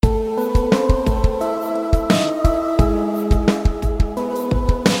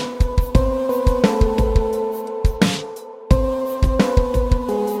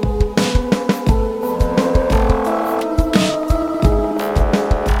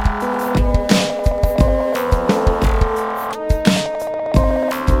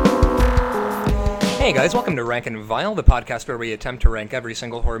Hey guys, welcome to Rank and Vile, the podcast where we attempt to rank every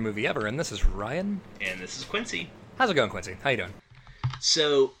single horror movie ever, and this is Ryan. And this is Quincy. How's it going, Quincy? How you doing?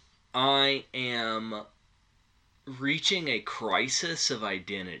 So, I am reaching a crisis of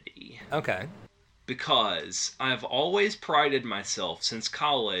identity. Okay. Because I've always prided myself since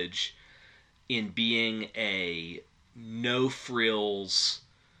college in being a no-frills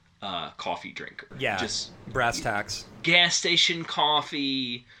coffee drinker. Yeah, just brass tacks. Gas station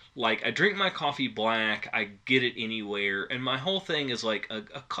coffee. Like, I drink my coffee black, I get it anywhere, and my whole thing is like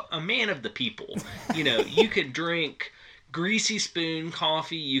a man of the people. You know, you can drink Greasy Spoon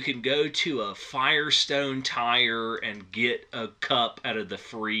coffee, you can go to a Firestone Tire and get a cup out of the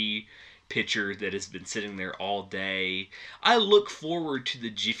free pitcher that has been sitting there all day. I look forward to the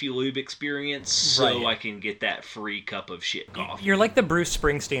Jiffy Lube experience so I can get that free cup of shit coffee. You're like the Bruce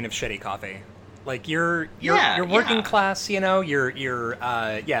Springsteen of shitty coffee. Like you're working class, you know. You're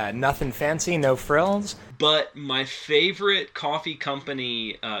nothing fancy, no frills. But my favorite coffee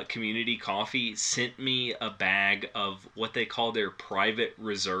company, Community Coffee, sent me a bag of what they call their private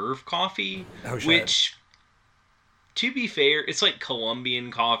reserve coffee, which, to be fair, it's like Colombian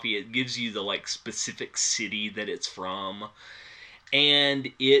coffee. It gives you the like specific city that it's from,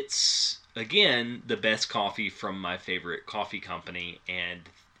 and it's again the best coffee from my favorite coffee company, and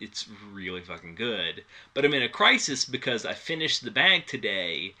it's really fucking good. But I'm in a crisis because I finished the bag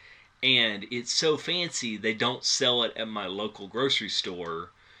today, and it's so fancy they don't sell it at my local grocery store.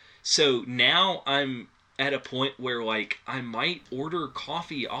 So now I'm at a point where, like, I might order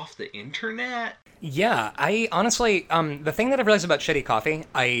coffee off the internet. Yeah, I honestly, the thing that I've realized about shitty coffee,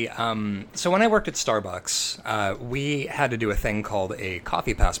 so when I worked at Starbucks, we had to do a thing called a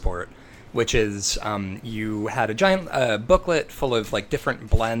coffee passport, which is you had a giant booklet full of like different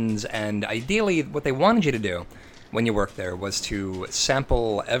blends, and ideally what they wanted you to do when you worked there was to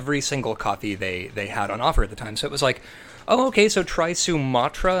sample every single coffee they had on offer at the time. So it was like, oh, okay, so try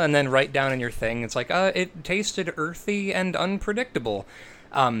Sumatra, and then write down in your thing, it's like, it tasted earthy and unpredictable.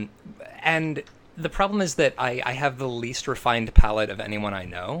 And the problem is that I have the least refined palate of anyone I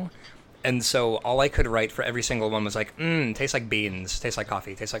know. And so all I could write for every single one was like, tastes like beans, tastes like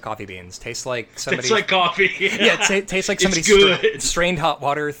coffee beans, tastes like somebody... Tastes like coffee. Yeah, tastes like somebody strained hot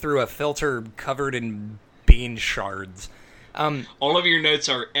water through a filter covered in bean shards. All of your notes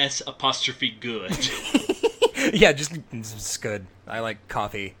are S''good. Yeah, it's good. I like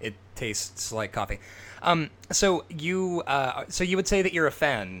coffee. It tastes like coffee. So you would say that you're a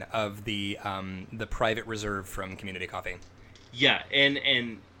fan of the private reserve from Community Coffee. Yeah,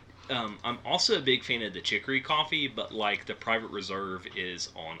 and I'm also a big fan of the chicory coffee, but like the private reserve is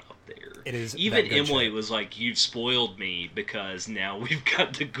on up there. It is. Even Emily was like, "You've spoiled me because now we've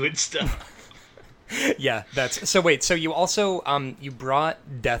got the good stuff." Yeah, so. Wait, so you also you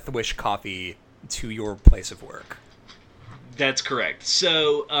brought Death Wish coffee to your place of work? That's correct.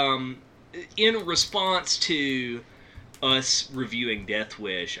 So in response to us reviewing Death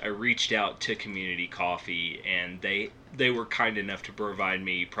Wish, I reached out to Community Coffee, and they were kind enough to provide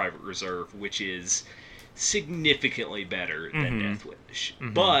me private reserve, which is significantly better than Death Wish.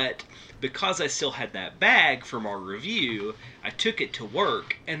 Mm-hmm. But because I still had that bag from our review, I took it to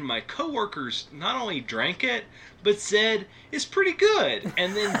work, and my coworkers not only drank it, but said, it's pretty good,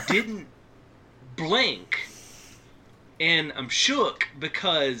 and then didn't blink. And I'm shook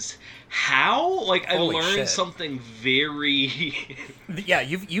because how? Like, I learned something very... Yeah,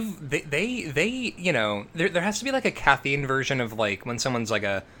 they you know, there has to be like a caffeine version of like when someone's like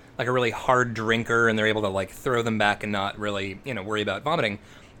a really hard drinker and they're able to like throw them back and not really, you know, worry about vomiting.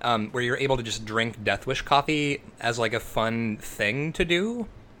 Where you're able to just drink Death Wish coffee as like a fun thing to do.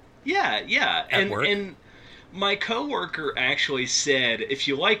 Yeah. At work. And my coworker actually said, if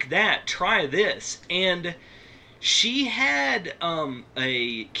you like that, try this. And she had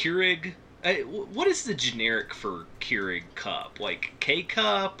a Keurig. What is the generic for Keurig cup? Like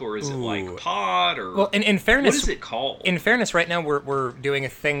K-cup, or is it like pod, or well? In fairness, what is it called? In fairness, right now we're doing a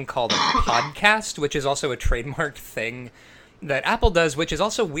thing called a podcast, which is also a trademarked thing that Apple does, which is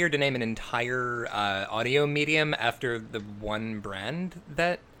also weird to name an entire audio medium after the one brand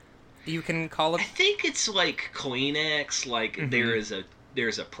that you can call it. I think it's like Kleenex. Like there's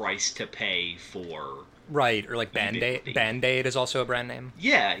a price to pay for. Right, or like Band-Aid. Band-Aid is also a brand name.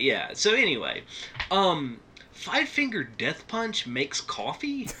 Yeah. So anyway, Five Finger Death Punch makes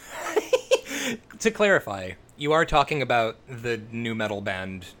coffee? To clarify, you are talking about the nu metal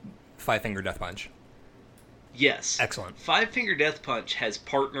band Five Finger Death Punch. Yes. Excellent. Five Finger Death Punch has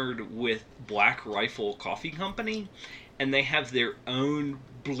partnered with Black Rifle Coffee Company, and they have their own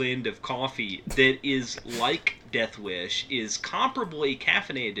blend of coffee that is like Death Wish, is comparably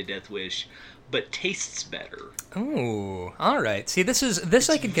caffeinated to Death Wish, but tastes better. Ooh, all right. See, this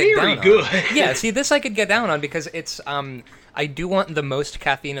I could get very down on. good. Yeah, see, this I could get down on because it's I do want the most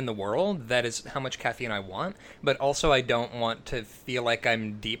caffeine in the world. That is how much caffeine I want. But also, I don't want to feel like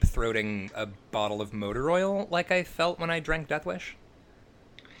I'm deep throating a bottle of motor oil like I felt when I drank Death Wish.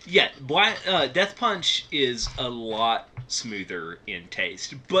 Yeah, Death Punch is a lot smoother in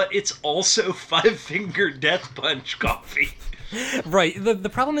taste, but it's also Five Finger Death Punch coffee. Right. The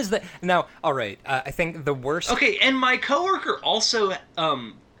problem is that now, all right. I think the worst. Okay, and my coworker also,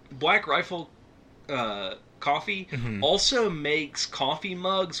 Black Rifle Coffee also makes coffee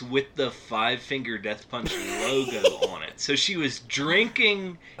mugs with the Five Finger Death Punch logo on it. So she was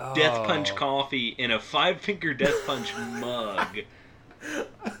drinking Death Punch coffee in a Five Finger Death Punch mug.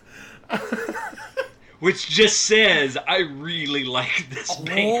 Which just says, I really like this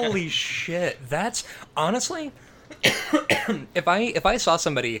band. Holy shit. That's honestly, if I saw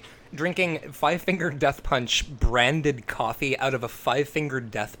somebody drinking Five Finger Death Punch branded coffee out of a Five Finger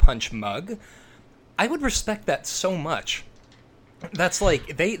Death Punch mug, I would respect that so much. That's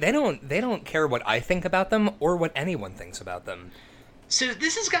like they don't care what I think about them or what anyone thinks about them. So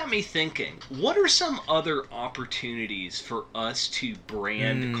this has got me thinking, what are some other opportunities for us to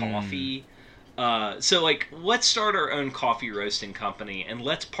brand coffee? So, like, let's start our own coffee roasting company, and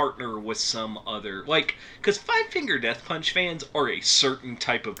let's partner with some other, like, because Five Finger Death Punch fans are a certain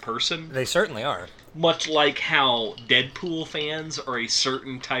type of person. They certainly are. Much like how Deadpool fans are a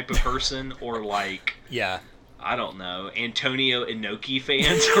certain type of person, or like... Yeah. I don't know, Antonio Inoki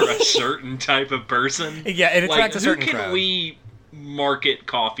fans are a certain type of person. Yeah, it attracts a certain crowd. Who can we market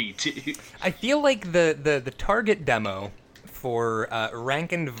coffee to? I feel like the target demo for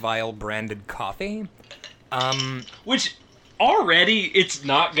Rank and Vile branded coffee, which already it's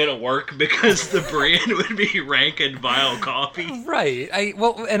not gonna work because the brand would be Rank and Vile Coffee. Right.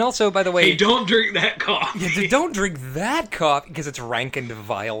 And also, by the way, hey, don't drink that coffee. Yeah, don't drink that coffee because it's Rank and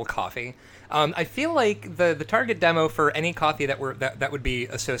Vile coffee. I feel like the target demo for any coffee that would be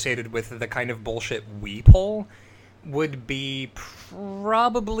associated with the kind of bullshit we pull would be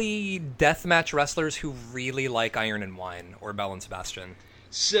probably deathmatch wrestlers who really like Iron and Wine or Bell and Sebastian.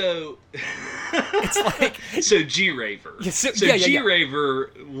 So it's like so G-Raver. Yeah,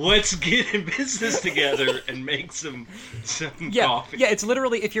 G-Raver, let's get in business together and make some coffee. Yeah, it's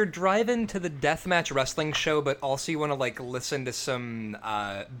literally if you're driving to the deathmatch wrestling show, but also you want to like listen to some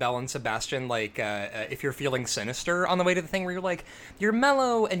Bell and Sebastian, like if you're feeling sinister on the way to the thing where you're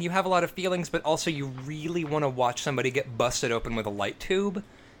mellow and you have a lot of feelings, but also you really want to watch somebody get busted open with a light tube.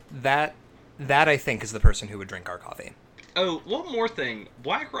 That I think is the person who would drink our coffee. Oh, one more thing.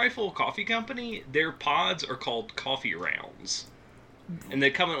 Black Rifle Coffee Company, their pods are called coffee rounds. And they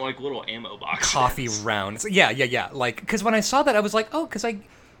come in like little ammo boxes. Coffee rounds. Yeah. Like, because when I saw that, I was like, oh, because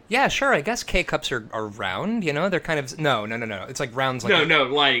yeah, sure, I guess K-cups are round, you know? They're kind of, no. It's like rounds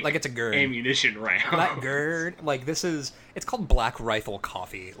like... like it's a gourd. Ammunition round. That gourd. Like, it's called Black Rifle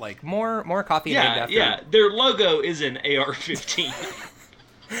Coffee. Like, more coffee named after... Yeah, their logo is an AR-15.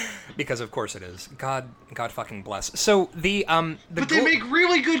 Because of course it is. God fucking bless. So but they make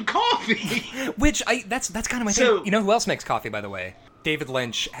really good coffee. Which that's kind of my thing. You know who else makes coffee, by the way? David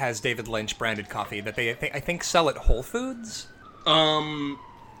Lynch has David Lynch branded coffee that they I think sell at Whole Foods. I'm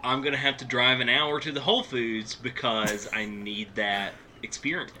gonna have to drive an hour to the Whole Foods because I need that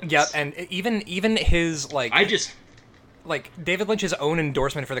experience. Yeah, and even his like David Lynch's own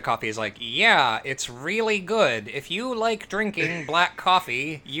endorsement for the coffee is like, yeah, it's really good. If you like drinking black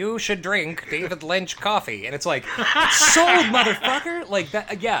coffee, you should drink David Lynch coffee. And it's like, sold, motherfucker! Like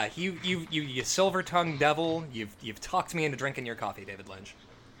that. Yeah, you silver-tongued devil. You've talked me into drinking your coffee, David Lynch.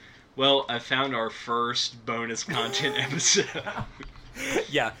 Well, I found our first bonus content episode.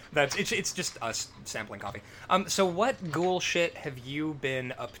 Yeah, it's just us sampling coffee. So what ghoul shit have you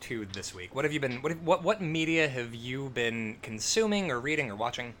been up to this week? What have you been? What media have you been consuming or reading or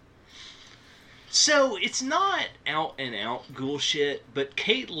watching? So it's not out and out ghoul shit, but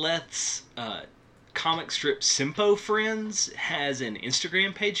Kate Leth's comic strip Simpo Friends has an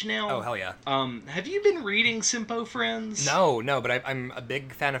Instagram page now. Oh hell yeah! Have you been reading Simpo Friends? No, but I'm a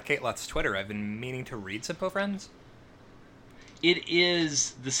big fan of Kate Leth's Twitter. I've been meaning to read Simpo Friends. It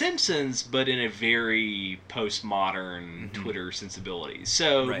is The Simpsons, but in a very postmodern Twitter sensibility.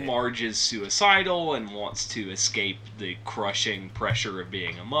 So right. Marge is suicidal and wants to escape the crushing pressure of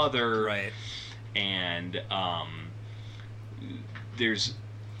being a mother. Right. And there's,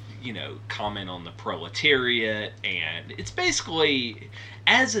 comment on the proletariat. And it's basically,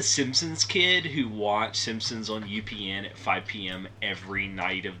 as a Simpsons kid who watched Simpsons on UPN at 5 p.m. every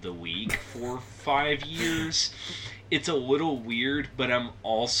night of the week for 5 years... It's a little weird, but I'm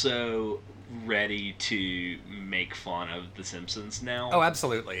also ready to make fun of The Simpsons now. Oh,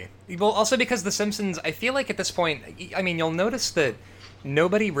 absolutely. Well, also because The Simpsons, I feel like at this point, I mean, you'll notice that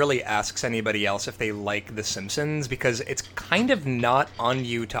nobody really asks anybody else if they like The Simpsons, because it's kind of not on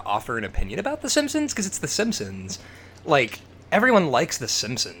you to offer an opinion about The Simpsons, because it's The Simpsons. Like, everyone likes The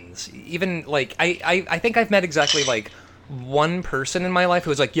Simpsons. Even, like, I think I've met exactly, like, one person in my life who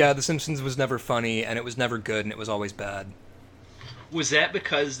was like, yeah, The Simpsons was never funny, and it was never good, and it was always bad. Was that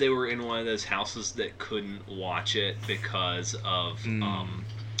because they were in one of those houses that couldn't watch it because of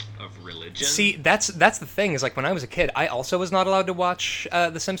religion? See, that's the thing, is like when I was a kid, I also was not allowed to watch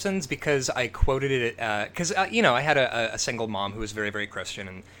The Simpsons because I quoted it, because, you know, I had a single mom who was very, very Christian,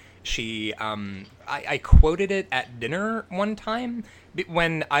 and she, I quoted it at dinner one time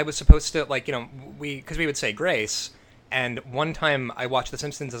when I was supposed to, like, you know, because we would say grace, and one time I watched The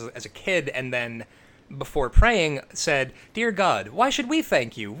Simpsons as a kid, and then before praying said, "Dear God, why should we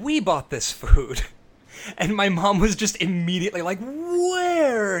thank you? We bought this food." And my mom was just immediately like,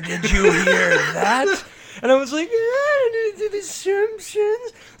 "Where did you hear that?" And I was like, "The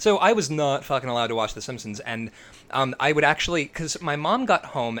Simpsons." So I was not fucking allowed to watch The Simpsons. And I would actually, because my mom got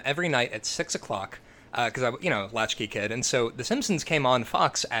home every night at 6 o'clock, because I, you know, latchkey kid. And so The Simpsons came on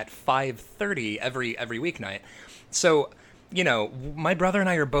Fox at 5:30 every weeknight. So, you know, my brother and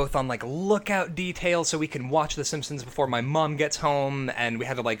I are both on, like, lookout detail so we can watch The Simpsons before my mom gets home, and we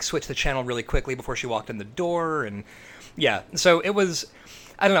had to, like, switch the channel really quickly before she walked in the door, and, yeah. So it was,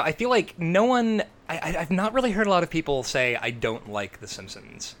 I don't know, I feel like no one, I've not really heard a lot of people say I don't like The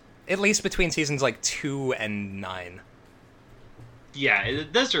Simpsons. At least between seasons, like, 2 and 9. Yeah,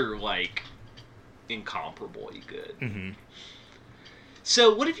 those are, like, incomparably good. Mm-hmm.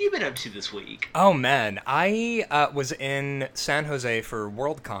 So, what have you been up to this week? Oh, man. I was in San Jose for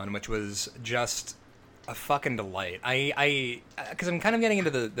Worldcon, which was just a fucking delight. Because I'm kind of getting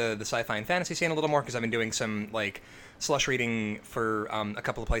into the sci-fi and fantasy scene a little more, because I've been doing some, like, slush reading for a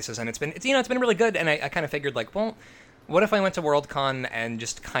couple of places, and it's been really good, and I kind of figured, like, well, what if I went to Worldcon and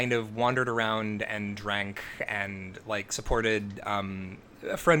just kind of wandered around and drank and, like, supported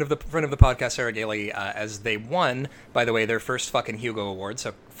a friend of the podcast, Sarah Gailey, as they won, by the way, their first fucking Hugo Award.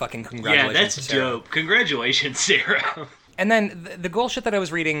 So fucking congratulations. Yeah, that's dope. Congratulations, Sarah. And then the goal shit that I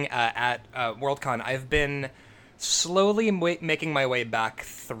was reading at Worldcon, I've been slowly making my way back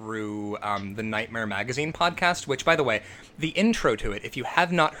through the Nightmare Magazine podcast, which, by the way, the intro to it, if you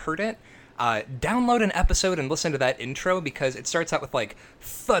have not heard it, download an episode and listen to that intro, because it starts out with, like,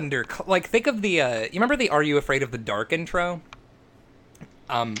 thunder. Like, think of the, you remember the Are You Afraid of the Dark intro?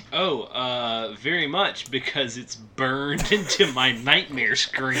 Very much, because it's burned into my nightmare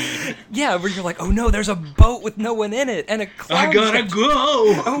screen. Yeah, where you're like, oh no, there's a boat with no one in it, and a clown. I gotta go!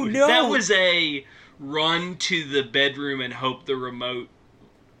 Oh no! That was a run to the bedroom and hope the remote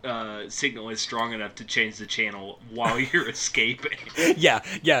signal is strong enough to change the channel while you're escaping. Yeah,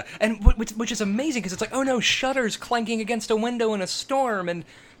 and which is amazing, because it's like, oh no, shutters clanking against a window in a storm, and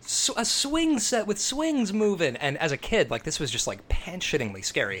a swing set with swings moving. And as a kid, like, this was just, like, pants-shittingly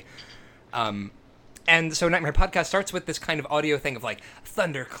scary. And so Nightmare Podcast starts with this kind of audio thing of, like,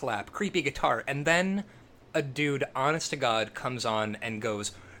 thunderclap, creepy guitar, and then a dude, honest to God, comes on and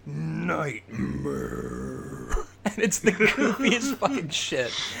goes, "Nightmare." And it's the goofiest fucking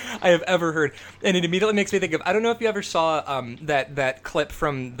shit I have ever heard. And it immediately makes me think of, I don't know if you ever saw that clip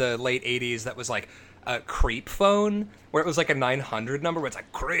from the late 80s that was like a creep phone, where it was like a 900 number where it's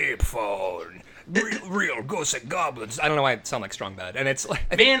like, creep phone, real ghosts and goblins. I don't know why I sound like Strong Bad. And it's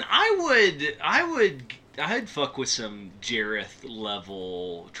like, man, I'd fuck with some Jareth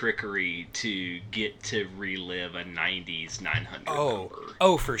level trickery to get to relive a 90s 900 number.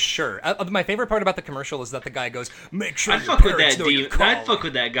 Oh, for sure. My favorite part about the commercial is that the guy goes, "Make sure I'd your fuck with parents that know you're calling." I'd fuck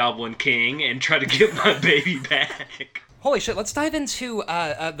with that Goblin King and try to get my baby back. Holy shit, let's dive into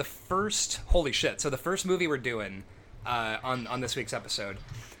the first... Holy shit, so the first movie we're doing on this week's episode.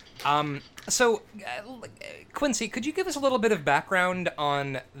 Quincy, could you give us a little bit of background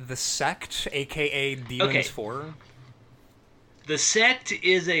on The Sect, a.k.a. Demons 4? The Sect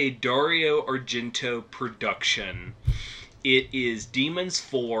is a Dario Argento production. It is Demons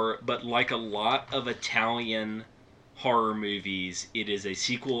 4, but like a lot of Italian horror movies, it is a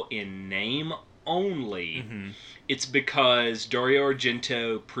sequel in name only. Mm-hmm. It's because Dario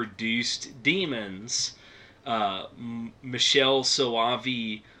Argento produced Demons. Michele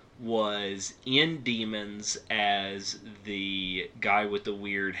Soavi was in Demons as the guy with the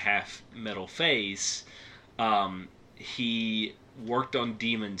weird half metal face. He worked on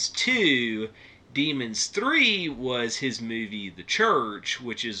Demons 2, Demons 3 was his movie The Church,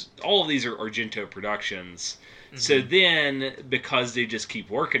 which is, all of these are Argento productions. Mm-hmm. So then, because they just keep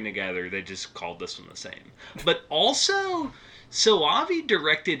working together, they just called this one the same. But also, Soavi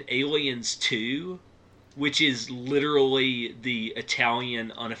directed Aliens 2, which is literally the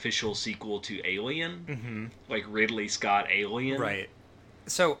Italian unofficial sequel to Alien. Mm-hmm. Like Ridley Scott Alien. Right.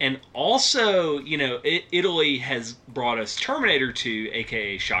 So, and also, you know, Italy has brought us Terminator 2,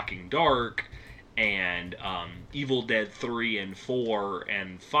 aka Shocking Dark, and Evil Dead 3 and 4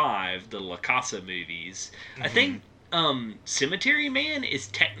 and 5, the La Casa movies. Mm-hmm. I think Cemetery Man is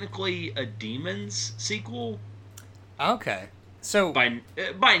technically a Demons sequel. Okay. So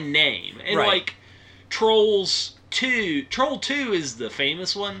by name. And right. like Troll 2 is the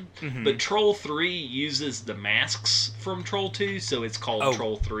famous one, mm-hmm. but Troll 3 uses the masks from Troll 2, so it's called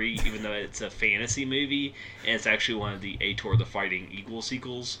Troll 3, even though it's a fantasy movie, and it's actually one of the Ator the Fighting Eagle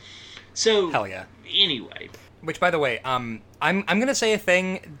sequels. So, hell yeah. Anyway. Which, by the way, I'm going to say a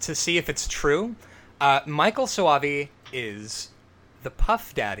thing to see if it's true. Michael Soavi is the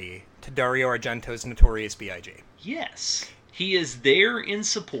Puff Daddy to Dario Argento's Notorious B.I.G. Yes. He is there in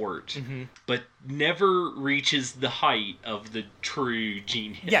support, mm-hmm. but never reaches the height of the true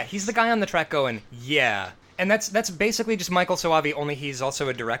genius. Yeah, he's the guy on the track going, yeah. And that's basically just Michael Soavi, only he's also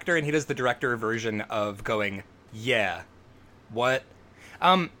a director, and he does the director version of going, yeah. What?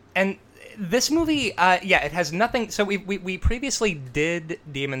 And this movie, it has nothing... So we previously did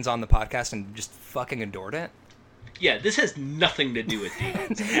Demons on the podcast and just fucking adored it. Yeah, this has nothing to do with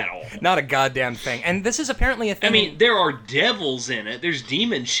demons at all. Not a goddamn thing. And this is apparently a thing... I mean, there are devils in it. There's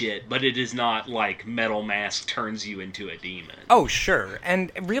demon shit, but it is not like Metal Mask turns you into a demon. Oh, sure.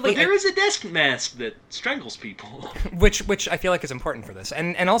 And really... But there is a desk mask that strangles people. Which I feel like is important for this.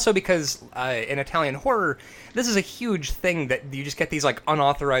 And also because in Italian horror, this is a huge thing that you just get these like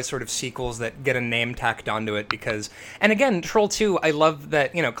unauthorized sort of sequels that get a name tacked onto it because... And again, Troll 2, I love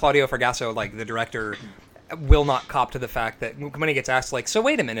that, you know, Claudio Fragasso, like the director... will not cop to the fact that when he gets asked, like, so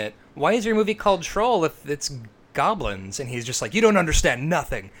wait a minute, why is your movie called Troll if it's goblins? And he's just like, you don't understand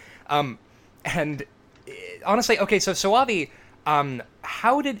nothing. And honestly, okay, so Soavi,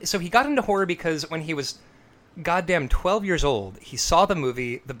 so he got into horror because when he was goddamn 12 years old, he saw the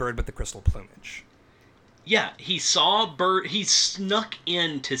movie The Bird with the Crystal Plumage. Yeah, he snuck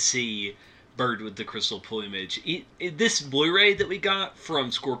in to see Bird with the Crystal Plumage. This Blu-ray that we got from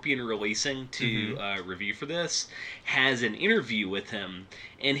Scorpion Releasing to mm-hmm. Review for this has an interview with him,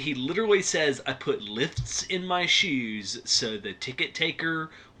 and he literally says, I put lifts in my shoes so the ticket taker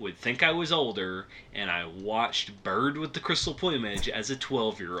would think I was older, and I watched Bird with the Crystal Plumage as a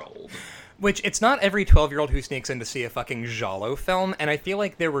 12-year-old. Which, it's not every 12-year-old who sneaks in to see a fucking giallo film, and I feel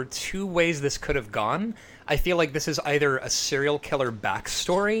like there were two ways this could have gone. I feel like this is either a serial killer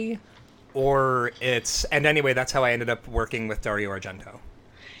backstory... or it's... And anyway, that's how I ended up working with Dario Argento.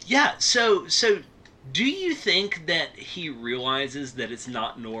 Yeah, so do you think that he realizes that it's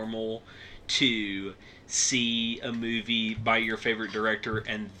not normal to see a movie by your favorite director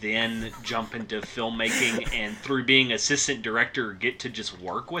and then jump into filmmaking and through being assistant director get to just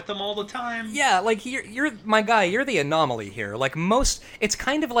work with them all the time? Yeah, like you're my guy, you're the anomaly here. Like it's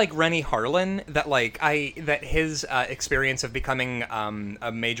kind of like Renny Harlin that his experience of becoming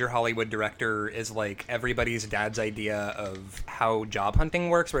a major Hollywood director is like everybody's dad's idea of how job hunting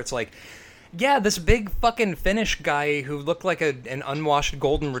works, where it's like, yeah, this big fucking Finnish guy who looked like an unwashed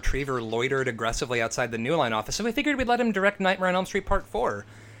golden retriever loitered aggressively outside the New Line office, so we figured we'd let him direct Nightmare on Elm Street Part 4.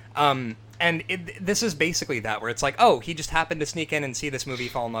 And this is basically that, where it's like, oh, he just happened to sneak in and see this movie,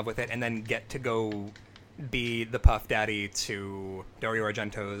 fall in love with it, and then get to go be the Puff Daddy to Dario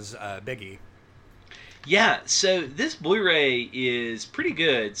Argento's Biggie. Yeah, so this Blu-ray is pretty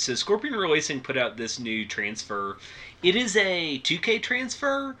good. So Scorpion Releasing put out this new transfer. It is a 2K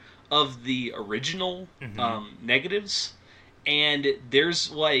transfer of the original mm-hmm. Negatives, and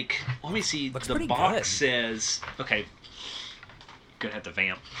there's like, let me see, looks the box good. Says, okay, gonna have to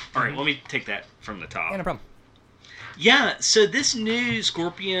vamp. All right, mm-hmm. Let me take that from the top. Yeah, no problem. Yeah, so this new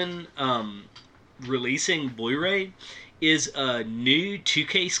Scorpion Releasing Blu-ray is a new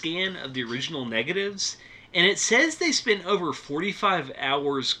 2K scan of the original Negatives, and it says they spent over 45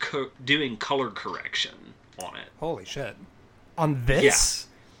 hours doing color correction on it. Holy shit. On this? Yeah.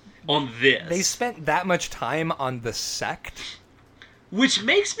 On this. They spent that much time on The Sect? Which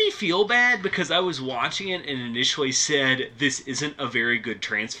makes me feel bad because I was watching it and initially said, this isn't a very good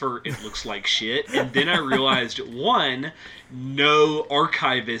transfer, it looks like shit. And then I realized, one, no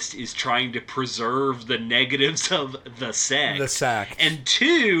archivist is trying to preserve the negatives of the sect. The sect. And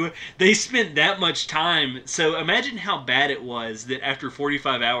two, they spent that much time. So imagine how bad it was that after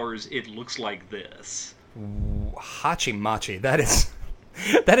 45 hours, it looks like this. Hachi machi. That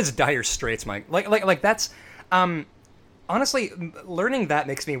is dire straits, Mike. Like that's... Honestly, learning that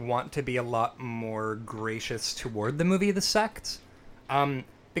makes me want to be a lot more gracious toward the movie The Sect.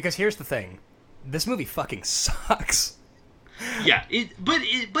 Because here's the thing. This movie fucking sucks. Yeah, but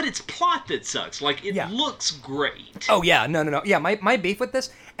it's plot that sucks. Like, it looks great. Oh, yeah, no. Yeah, my beef with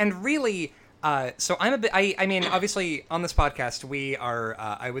this, and really, so I'm a bit, I mean, obviously, on this podcast, we are,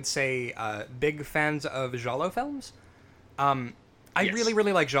 I would say, big fans of giallo films. I really,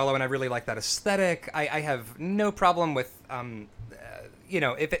 really like giallo, and I really like that aesthetic. I have no problem with,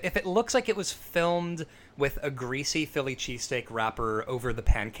 if it looks like it was filmed with a greasy Philly cheesesteak wrapper over the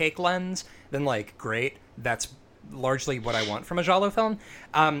pancake lens, then, like, great. That's largely what I want from a giallo film.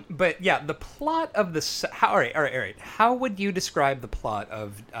 But, yeah, the plot of the... All right. How would you describe the plot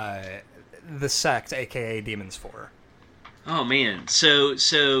of The Sect, a.k.a. Demons 4? Oh, man. So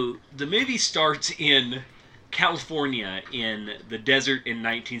the movie starts in California in the desert in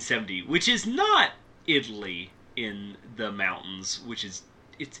 1970, which is not Italy in the mountains, which is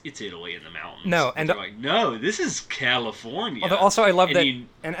it's Italy in the mountains. No, and they're like, no, this is California. Although also I love that,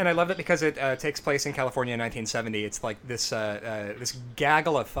 and I love that because it takes place in California in 1970. It's like this this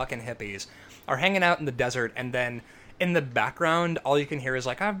gaggle of fucking hippies are hanging out in the desert, and then in the background, all you can hear is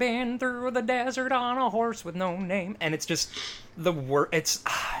like, I've been through the desert on a horse with no name. And it's just the word. It's,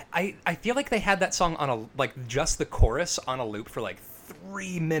 I feel like they had that song on just the chorus on a loop for like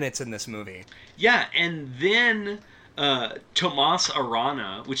 3 minutes in this movie. Yeah. And then, Tomas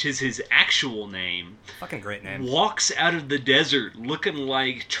Arana, which is his actual name. Fucking great name. Walks out of the desert looking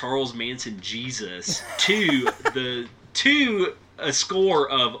like Charles Manson Jesus to a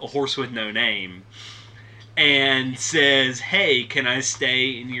score of A Horse with No Name. And says, hey, can I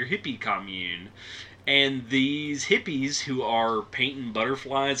stay in your hippie commune? And these hippies who are painting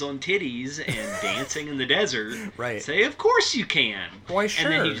butterflies on titties and dancing in the desert say, of course you can. Why, sure.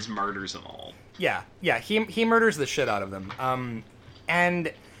 And then he just murders them all. Yeah, he murders the shit out of them.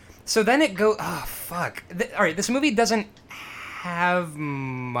 And so then it goes... Oh, fuck. All right, this movie doesn't have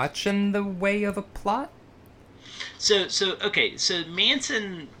much in the way of a plot. So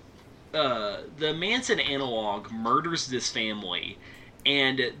Manson... the Manson analog murders this family,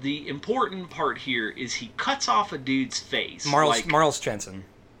 and the important part here is he cuts off a dude's face. Marles Chanson.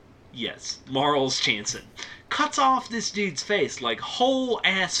 Yes, Marles Chanson. Cuts off this dude's face, like whole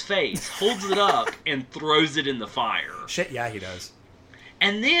ass face, holds it up, and throws it in the fire. Shit, yeah, he does.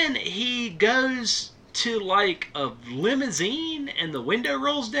 And then he goes to like a limousine, and the window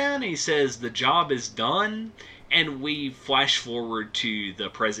rolls down, and he says, the job is done. And we flash forward to the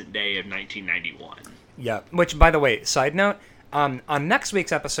present day of 1991. Yeah, which, by the way, side note, on next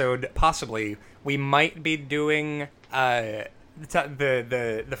week's episode, possibly, we might be doing the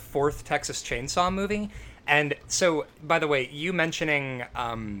fourth Texas Chainsaw movie. And so, by the way, you mentioning,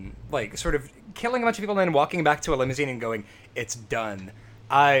 sort of killing a bunch of people and then walking back to a limousine and going, it's done.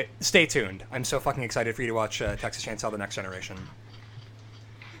 Stay tuned. I'm so fucking excited for you to watch Texas Chainsaw: The Next Generation.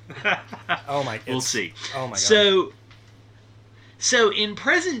 Oh my! We'll see. Oh my god! So in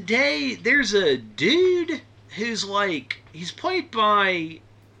present day, there's a dude who's like, he's played by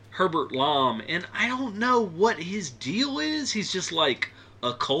Herbert Lom, and I don't know what his deal is. He's just like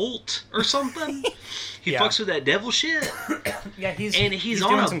a cult or something. He fucks with that devil shit. Yeah, he's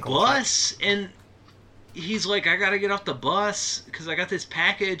on a bus, and he's like, I gotta get off the bus because I got this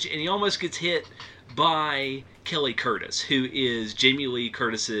package, and he almost gets hit by Kelly Curtis, who is Jamie Lee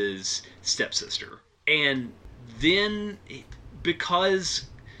Curtis's stepsister. And then, because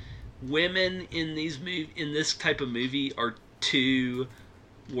women in this type of movie are too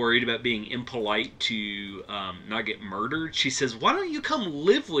worried about being impolite to not get murdered, she says, why don't you come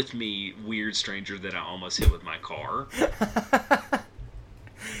live with me, weird stranger that I almost hit with my car?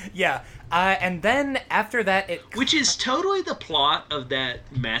 Yeah, and then after that, which is totally the plot of that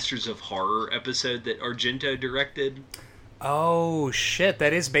Masters of Horror episode that Argento directed. Oh shit!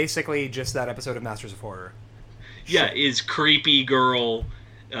 That is basically just that episode of Masters of Horror. Yeah, is creepy girl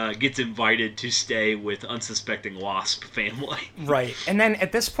gets invited to stay with unsuspecting wasp family. Right, and then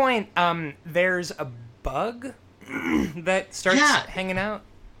at this point, there's a bug that starts hanging out.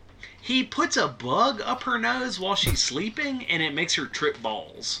 he puts a bug up her nose while she's sleeping, and it makes her trip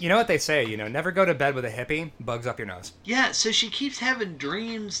balls. You know what they say, never go to bed with a hippie, bugs up your nose. Yeah, so she keeps having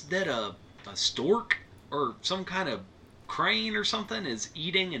dreams that a stork or some kind of crane or something is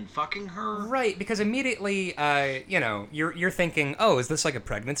eating and fucking her. Right, because immediately, you're thinking, oh, is this like a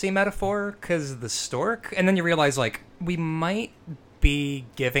pregnancy metaphor? Because the stork? And then you realize, like, we might be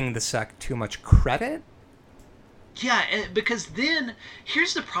giving the sect too much credit? Yeah, because then,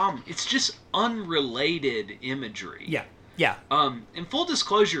 here's the problem. It's just unrelated imagery. Yeah, yeah. In full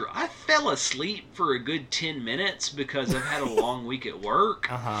disclosure, I fell asleep for a good 10 minutes because I've had a long week at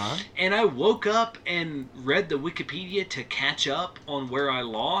work. Uh-huh. And I woke up and read the Wikipedia to catch up on where I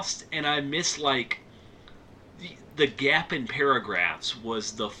lost, and I missed, like, the gap in paragraphs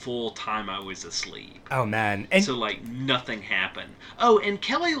was the full time I was asleep. Oh, man. So, like, nothing happened. Oh, and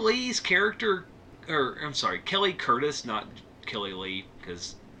Kelly Lee's character... Kelly Curtis, not Kelly Lee,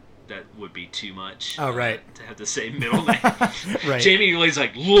 because that would be too much. Oh, right. To have the same middle name. Right. Jamie Lee's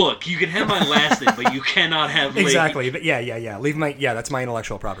like, look, you can have my last name, but you cannot have Lee. Exactly. But yeah. That's my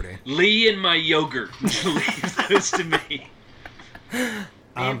intellectual property. Lee and my yogurt. Leave those to me.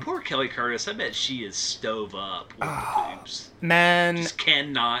 Man, poor Kelly Curtis. I bet she is stove up with the poops. Man. Just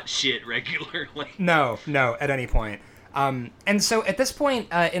cannot shit regularly. No, at any point. And so at this point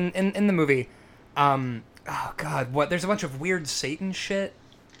in the movie, oh god, what? There's a bunch of weird Satan shit,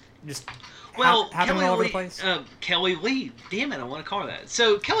 just happening all over the place. Kelly Lee, damn it, I want to call her that.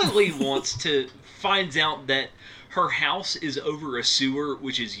 So Kelly Lee finds out that her house is over a sewer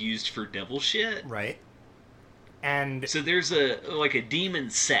which is used for devil shit. Right. And so there's a demon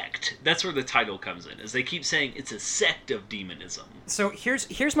sect. That's where the title comes in, is they keep saying it's a sect of demonism. So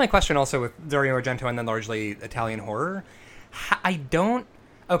here's my question also with Dario Argento and then largely Italian horror.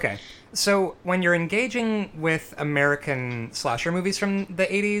 Okay, so when you're engaging with American slasher movies from the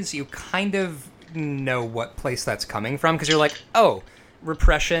 80s, you kind of know what place that's coming from, because you're like, oh,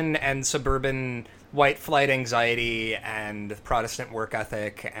 repression and suburban white flight anxiety and Protestant work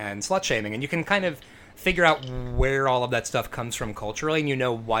ethic and slut-shaming, and you can kind of figure out where all of that stuff comes from culturally, and you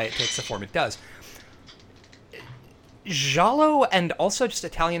know why it takes the form it does. Giallo, and also just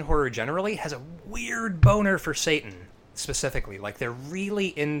Italian horror generally, has a weird boner for Satan, specifically. Like, they're really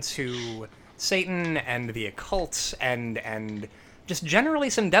into Satan and the occult and just generally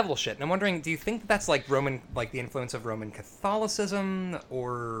some devil shit. And I'm wondering, do you think that's like the influence of Roman Catholicism,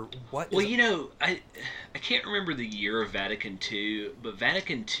 or what? Well, I can't remember the year of Vatican II, but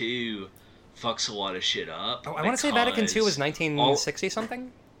Vatican II fucks a lot of shit up. Oh, I want to say Vatican II was 1960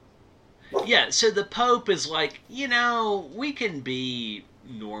 something. Yeah, so the Pope is like, we can be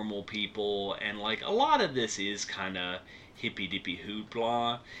normal people, and like a lot of this is kind of hippy dippy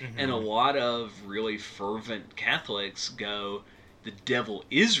hoopla, and a lot of really fervent Catholics go, the devil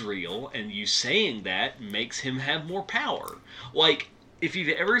is real, and you saying that makes him have more power. Like, if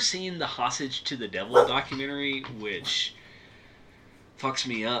you've ever seen the Hostage to the Devil documentary, which fucks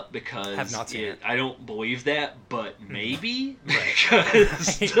me up because have not seen it. I don't believe that, but maybe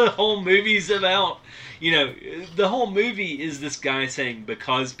because the whole movie's about, the whole movie is this guy saying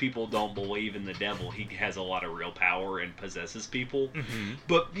because people don't believe in the devil, he has a lot of real power and possesses people.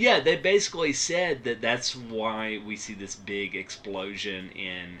 But yeah, they basically said that that's why we see this big explosion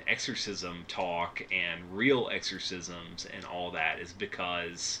in exorcism talk and real exorcisms and all that is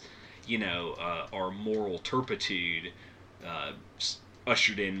because, our moral turpitude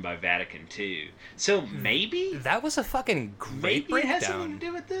ushered in by Vatican II. So maybe that was a fucking great breakdown. It has something to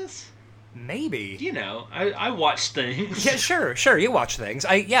do with this. Maybe. I watch things. Yeah, sure. You watch things.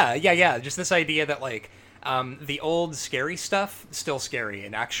 Yeah. Just this idea that like the old scary stuff still scary,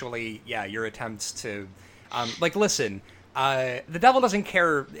 and actually, your attempts to listen. The devil doesn't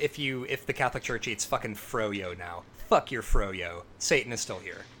care if the Catholic Church eats fucking froyo now. Fuck your froyo. Satan is still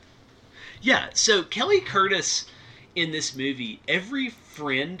here. Yeah. So Kelly Curtis, in this movie, every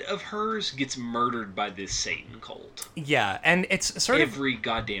friend of hers gets murdered by this Satan cult. Yeah, and it's sort of... every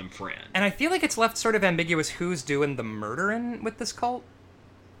goddamn friend. And I feel like it's left sort of ambiguous who's doing the murdering with this cult.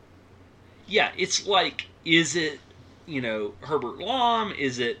 Yeah, it's like, is it, Herbert Lom?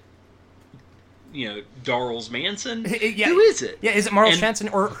 Is it, Darles Manson? Yeah, who is it? Yeah, is it Marl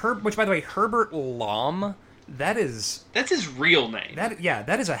Shanson? Or which, by the way, Herbert Lom... That's his real name.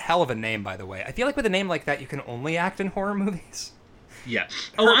 That is a hell of a name, by the way. I feel like with a name like that, you can only act in horror movies. Yeah.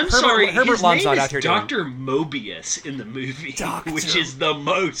 I'm sorry. Herbert his Lom's name not is out here Dr. Mobius in the movie, which is the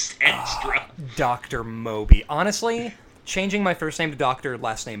most extra. Dr. Moby. Honestly, changing my first name to Dr.,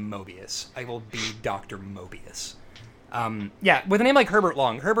 last name Mobius. I will be Dr. Mobius. With a name like Herbert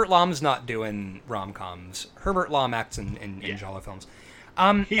Lom's not doing rom-coms. Herbert Lom acts in giallo films.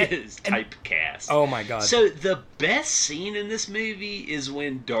 He is typecast. Oh my god. So the best scene in this movie is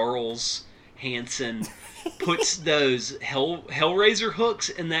when Darls Hansen puts those Hellraiser hooks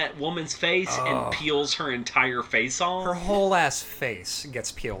in that woman's face and peels her entire face off. Her whole ass face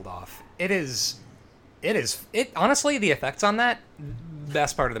gets peeled off. It honestly, the effects on that,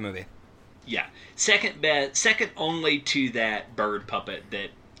 best part of the movie. Yeah. Second only to that bird puppet that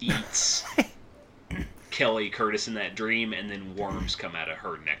eats Kelly Curtis in that dream, and then worms come out of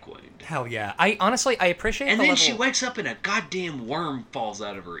her neck wound. Hell yeah. I appreciate and the then level... she wakes up and a goddamn worm falls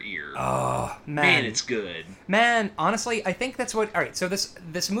out of her ear. Oh, man. Man, it's good. Man, honestly, I think that's what... Alright, so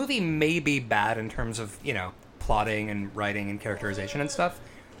this movie may be bad in terms of, plotting and writing and characterization and stuff,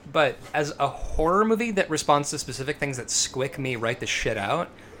 but as a horror movie that responds to specific things that squick me right the shit out,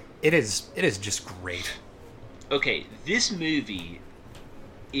 it is just great. Okay, this movie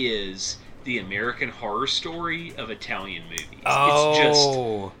is the American Horror Story of Italian movies. Oh. It's just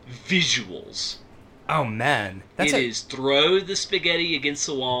visuals. Oh, man. It is throw the spaghetti against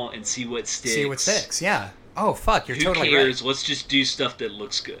the wall and see what sticks. See what sticks, yeah. Oh, fuck, you're totally right. Who cares? Let's just do stuff that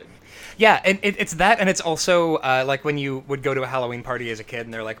looks good. Yeah, and it's that, and it's also like when you would go to a Halloween party as a kid,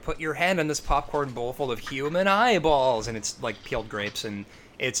 and they're like, put your hand in this popcorn bowl full of human eyeballs, and it's like peeled grapes, and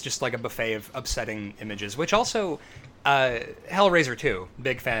it's just like a buffet of upsetting images, which also... Hellraiser 2,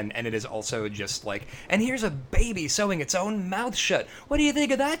 big fan, and it is also just like, and here's a baby sewing its own mouth shut. What do you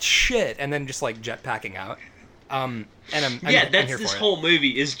think of that shit? And then just like jetpacking out. And I'm here this for whole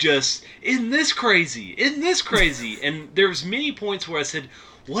movie is just, isn't this crazy? And there's many points where I said,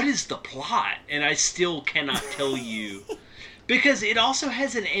 what is the plot? And I still cannot tell you. Because it also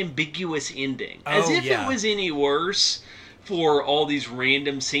has an ambiguous ending. As if it was any worse for all these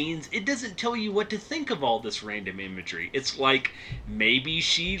random scenes. It doesn't tell you what to think of all this random imagery. It's like, maybe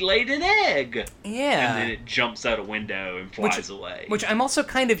she laid an egg. Yeah. And then it jumps out a window and flies away. Which I'm also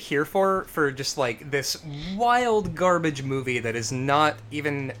kind of here for just like this wild garbage movie that is not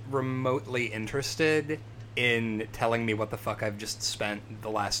even remotely interested in telling me what the fuck I've just spent the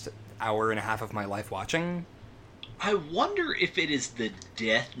last hour and a half of my life watching. I wonder if it is the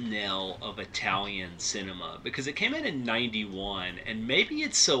death knell of Italian cinema, because it came out in 91, and maybe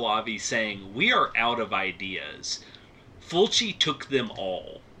it's Soavi saying, we are out of ideas. Fulci took them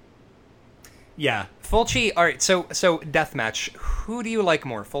all. Yeah, Fulci, alright, so Deathmatch, who do you like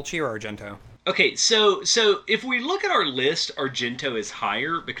more, Fulci or Argento? Okay, so if we look at our list, Argento is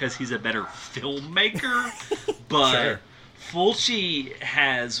higher because he's a better filmmaker, but sure. Fulci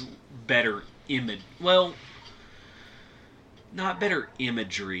has better image. Well... not better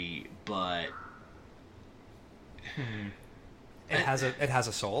imagery, but it has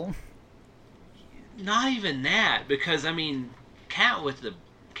a soul. Not even that, because I mean, Cat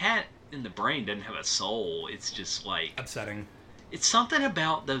in the Brain doesn't have a soul. It's just like upsetting. It's something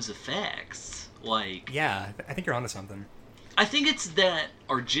about those effects, like yeah. I think you're onto something. I think it's that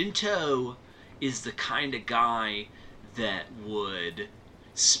Argento is the kind of guy that would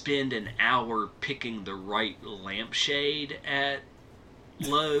spend an hour picking the right lampshade at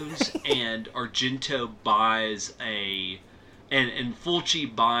Lowe's, and Argento buys and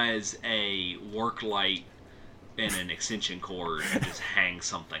Fulci buys a work light and an extension cord and just hangs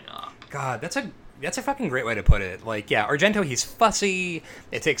something up. God, that's a fucking great way to put it. Like, yeah, Argento, he's fussy.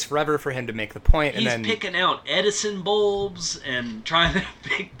 It takes forever for him to make the point. He's picking out Edison bulbs and trying to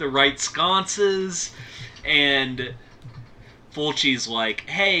pick the right sconces, and Fulci's like,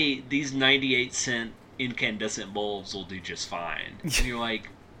 hey, these 98-cent incandescent bulbs will do just fine. And you're like,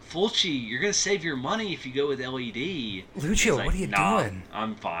 Fulci, you're going to save your money if you go with LED. Lucio, like, what are you doing?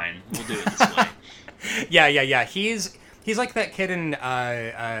 I'm fine. We'll do it this way. Yeah. He's like that kid in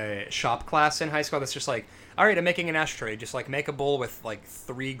shop class in high school that's just like, all right, I'm making an ashtray. Just like make a bowl with like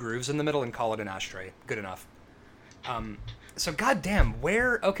 3 grooves in the middle and call it an ashtray. Good enough. So goddamn,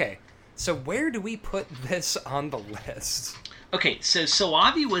 where do we put this on the list? Okay, so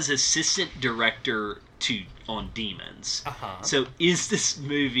Soavi was assistant director on Demons. Uh-huh. So is this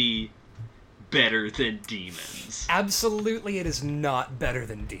movie better than Demons? Absolutely, it is not better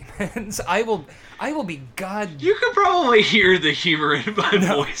than Demons. I will be God. You could probably hear the humor in my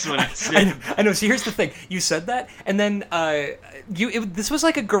voice when I said it. I know. So here's the thing: you said that, and then this was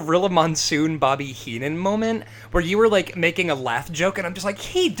like a Gorilla Monsoon Bobby Heenan moment where you were like making a laugh joke, and I'm just like,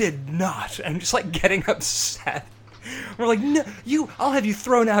 he did not. And I'm just like getting upset. We're like, no, I'll have you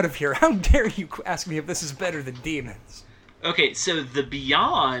thrown out of here. How dare you ask me if this is better than Demons? Okay, so The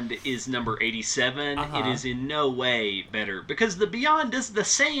Beyond is number 87. Uh-huh. It is in no way better, because The Beyond does the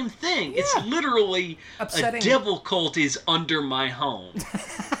same thing. Yeah. It's literally upsetting. A devil cult is under my home.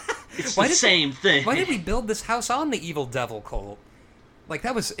 It's the same thing. Why did we build this house on the evil devil cult? Like,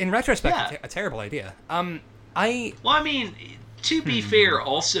 that was, in retrospect, Yeah. a terrible idea. Well, I mean, to be fair,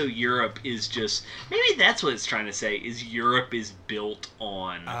 also Europe is just maybe that's what it's trying to say is Europe is built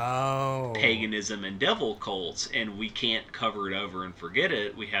on paganism and devil cults, and we can't cover it over and forget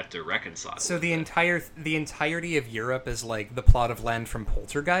it. We have to reconcile. So the entirety of Europe is like the plot of Land from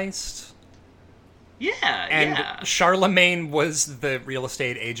Poltergeist. Yeah, and Charlemagne was the real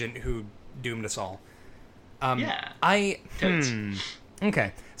estate agent who doomed us all.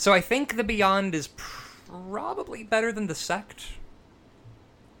 Okay, so I think The Beyond is probably better than The Sect.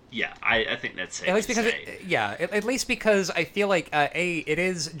 Yeah, I think that's safe. At least because say. at least because I feel like it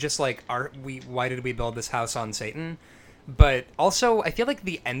is just like why did we build this house on Satan? But also I feel like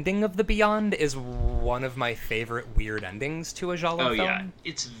the ending of The Beyond is one of my favorite weird endings to a genre film. Oh yeah,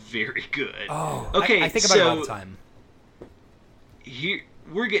 it's very good. Oh, okay. I think about it all the time. Here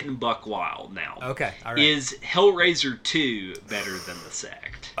we're getting buck wild now. Okay, all right. Is Hellraiser 2 better than The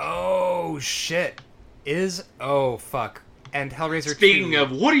Sect? Oh shit. Fuck. And Hellraiser 2. Speaking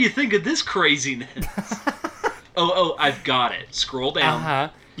of, what do you think of this craziness? oh, I've got it. Scroll down. Uh-huh.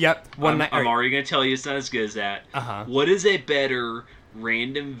 Yep. I'm already going to tell you it's not as good as that. Uh-huh. What is a better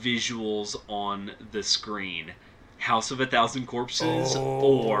random visuals on the screen? House of a Thousand Corpses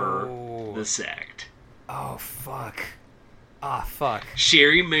or The Sect? Oh, fuck. Ah, fuck.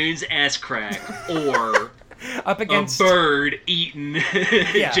 Sherry Moon's ass crack or up against a bird eating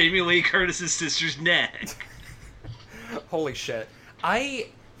Jamie Lee Curtis's sister's neck. Holy shit.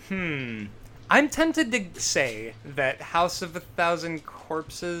 I'm tempted to say that House of a Thousand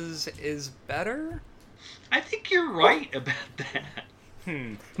Corpses is better. I think you're right about that.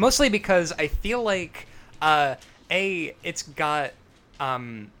 Mostly because I feel like it's got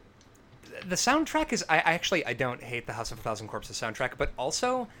the soundtrack is I don't hate the House of a Thousand Corpses soundtrack, but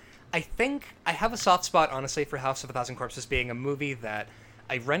also I think I have a soft spot honestly for House of a Thousand Corpses being a movie that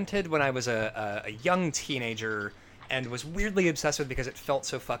I rented when I was a young teenager and was weirdly obsessed with because it felt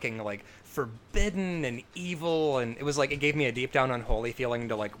so fucking like forbidden and evil, and it was like it gave me a deep down unholy feeling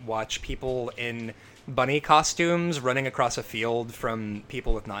to like watch people in bunny costumes running across a field from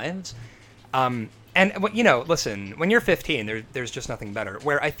people with knives. And listen, when you're 15, there's just nothing better.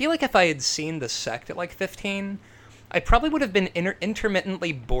 Where I feel like if I had seen The Sect at like 15, I probably would have been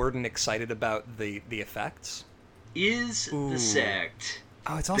intermittently bored and excited about the effects. Is The Sect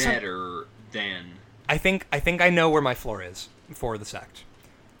it's also better than? I think I know where my floor is for The Sect.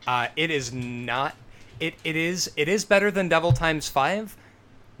 It is not. It is better than Devil Times 5,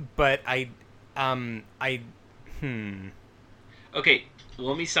 but Okay, well,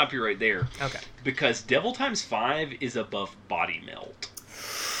 let me stop you right there. Okay. Because Devil Times 5 is above Body Melt.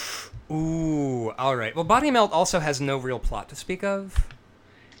 Ooh, all right. Well, Body Melt also has no real plot to speak of.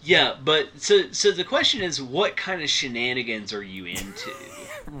 Yeah, but so the question is, what kind of shenanigans are you into?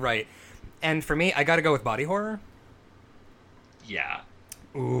 Right. And for me, I gotta go with body horror. Yeah.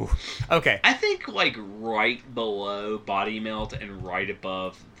 Ooh. Okay. I think like right below Body Melt and right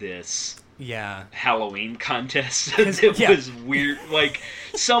above this Halloween contest. It was weird. Like,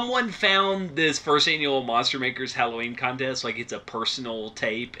 someone found this first annual Monster Makers Halloween contest, like it's a personal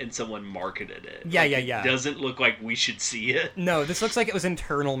tape, and someone marketed it. Yeah. It doesn't look like we should see it. No, this looks like it was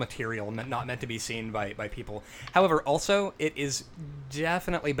internal material, not meant to be seen by people. However, also, it is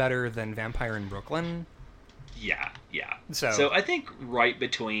definitely better than Vampire in Brooklyn. Yeah. So I think right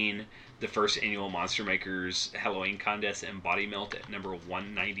between the first annual Monster Makers Halloween contest and Body Melt at number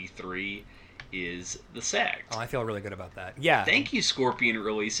 193 is The Sect. Oh, I feel really good about that. Yeah. Thank you, Scorpion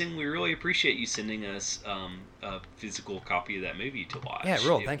Releasing. We really appreciate you sending us a physical copy of that movie to watch. Yeah,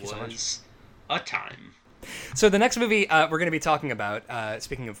 real. Thank you so much. It was a time. So the next movie we're going to be talking about,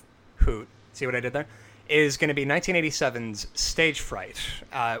 speaking of Hoot, see what I did there? Is going to be 1987's Stage Fright,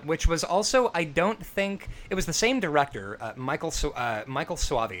 which was also, I don't think, it was the same director, Michael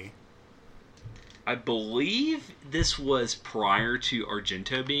Soavi. I believe this was prior to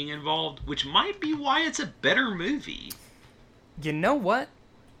Argento being involved, which might be why it's a better movie. You know what?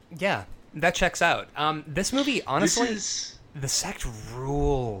 Yeah, that checks out. This movie, honestly, The Sect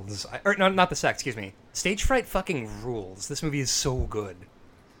rules. Not The Sect, excuse me. Stage Fright fucking rules. This movie is so good.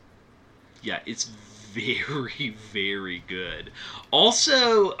 Yeah, it's very, very good.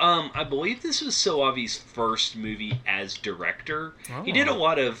 Also, I believe this was Soavi's first movie as director. Oh. He did a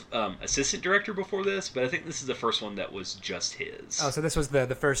lot of assistant director before this, but I think this is the first one that was just his. Oh, so this was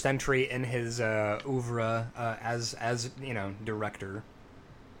the first entry in his oeuvre as director.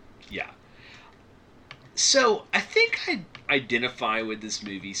 Yeah. So, I think I identify with this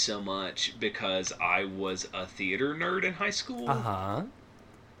movie so much because I was a theater nerd in high school. Uh-huh.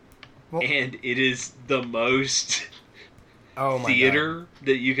 Well, and it is the most Oh my theater God.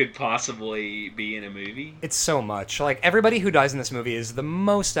 that you could possibly be in a movie. It's so much. Like, everybody who dies in this movie is the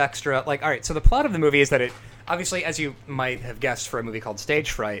most extra. Like, all right, so the plot of the movie is that it, obviously, as you might have guessed for a movie called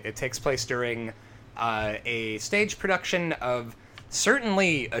Stage Fright, it takes place during a stage production of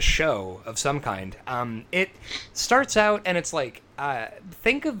certainly a show of some kind. It starts out and it's like,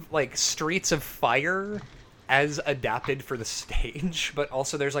 think of like Streets of Fire as adapted for the stage, but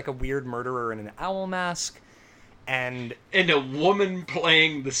also there's like a weird murderer in an owl mask. And a woman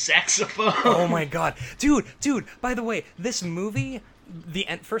playing the saxophone. oh my God, dude! By the way, this movie, the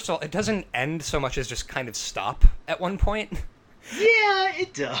end. First of all, it doesn't end so much as just kind of stop at one point. Yeah,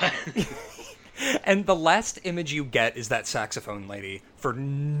 it does. And the last image you get is that saxophone lady for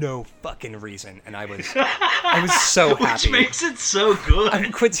no fucking reason, and I was so happy. Which makes it so good.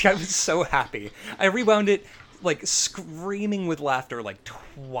 I was so happy. I rewound it like screaming with laughter like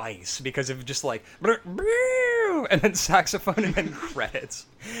twice because of just like and then saxophone and then credits,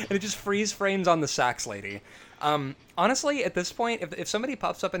 and it just freeze frames on the sax lady. Honestly, at this point, if somebody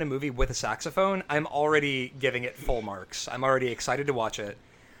pops up in a movie with a saxophone, I'm already giving it full marks. I'm already excited to watch it.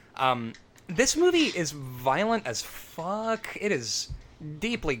 This movie is violent as fuck. It is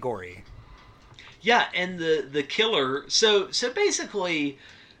deeply gory. Yeah, and the killer. So basically,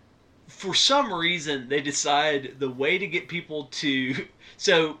 for some reason, they decide the way to get people to.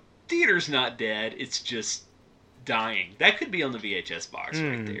 So theater's not dead. It's just dying. That could be on the VHS box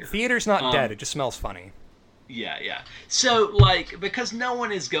right there. Theater's not dead. It just smells funny. Yeah. So, like, because no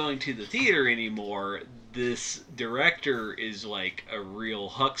one is going to the theater anymore, this director is like a real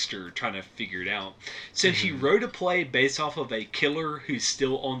huckster trying to figure it out. So he wrote a play based off of a killer who's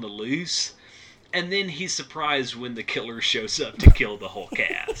still on the loose, and then he's surprised when the killer shows up to kill the whole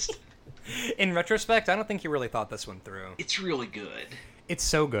cast. In retrospect, I don't think he really thought this one through. It's really good. It's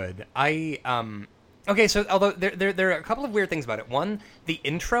so good. Okay, so although there are a couple of weird things about it. One, the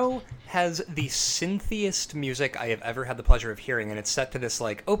intro has the synthiest music I have ever had the pleasure of hearing, and it's set to this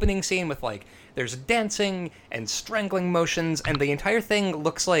like opening scene with like there's dancing and strangling motions, and the entire thing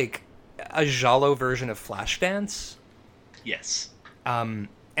looks like a giallo version of Flashdance. Yes. And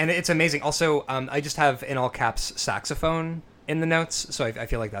it's amazing. Also, I just have in all caps saxophone in the notes, so I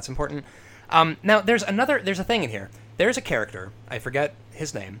feel like that's important. Now there's a thing in here. There's a character, I forget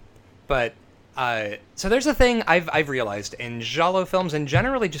his name, but so there's a thing I've realized in giallo films and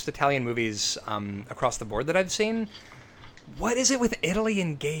generally just Italian movies across the board that I've seen. What is it with Italy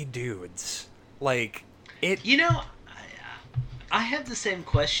and gay dudes? Like, it... You know, I have the same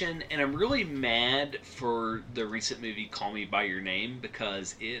question, and I'm really mad for the recent movie Call Me By Your Name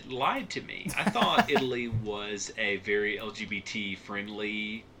because it lied to me. I thought Italy was a very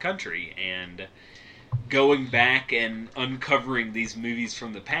LGBT-friendly country, and going back and uncovering these movies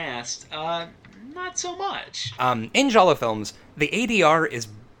from the past, not so much. In giallo films, the ADR is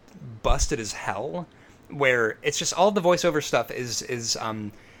busted as hell, where it's just all the voiceover stuff is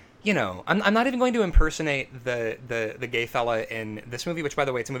you know, I'm not even going to impersonate the gay fella in this movie, which, by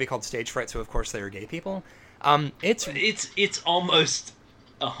the way, it's a movie called Stage Fright, so of course they are gay people. It's almost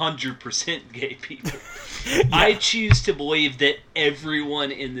 100% gay people. Yeah. I choose to believe that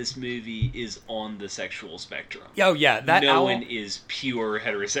everyone in this movie is on the sexual spectrum. Oh yeah, that no owl, one is pure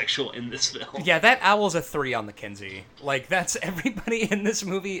heterosexual in this film. Yeah, that owl's a 3 on the Kinsey. Like, that's everybody in this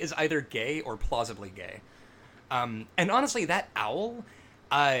movie is either gay or plausibly gay. And honestly, that owl,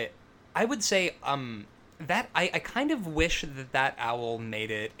 I would say that I kind of wish that owl made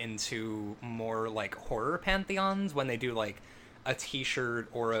it into more like horror pantheons when they do like a T-shirt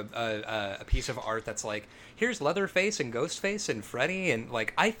or a piece of art that's like, here's Leatherface and Ghostface and Freddy, and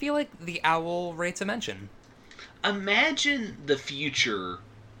like I feel like the owl rates a mention. Imagine the future,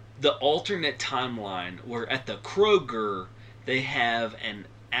 the alternate timeline where at the Kroger they have an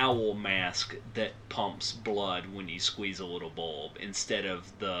owl mask that pumps blood when you squeeze a little bulb instead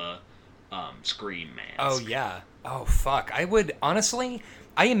of the Scream mask. Oh yeah. Oh fuck. I would honestly.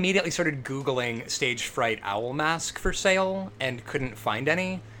 I immediately started Googling Stage Fright owl mask for sale and couldn't find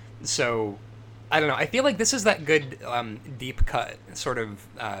any. So, I don't know. I feel like this is that good deep cut sort of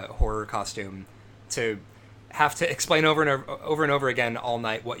horror costume to have to explain over and over again all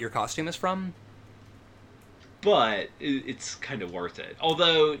night what your costume is from. But it's kind of worth it.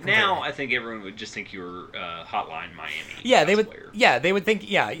 Although now I think everyone would just think you were Hotline Miami. Yeah, they would. Yeah, they would think.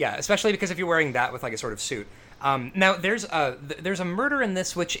 Yeah. Especially because if you're wearing that with like a sort of suit. Now there's a murder in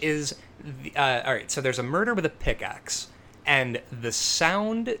this, which is all right. So there's a murder with a pickaxe, and the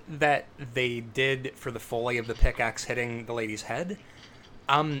sound that they did for the Foley of the pickaxe hitting the lady's head,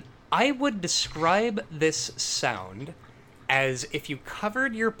 I would describe this sound as if you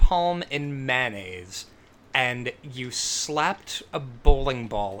covered your palm in mayonnaise and you slapped a bowling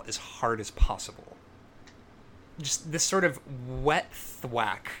ball as hard as possible. Just this sort of wet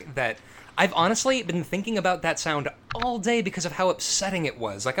thwack that I've honestly been thinking about that sound all day because of how upsetting it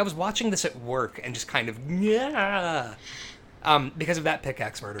was. Like, I was watching this at work and just kind of, yeah, because of that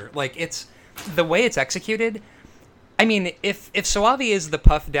pickaxe murder. Like, it's, the way it's executed, I mean, if Soavi is the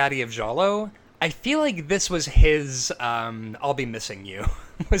Puff Daddy of Giallo, I feel like this was his, I'll Be Missing You,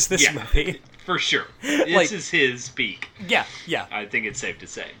 was this movie. For sure. This is his peak. Yeah. I think it's safe to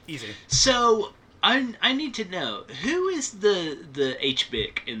say. Easy. So, I need to know, who is the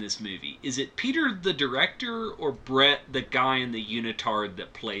H-Bick in this movie? Is it Peter the director or Brett the guy in the unitard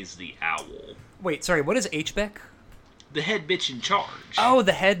that plays the owl? Wait, sorry, what is H-Bick? The head bitch in charge. Oh,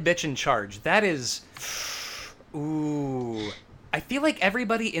 the head bitch in charge. That is... Ooh... I feel like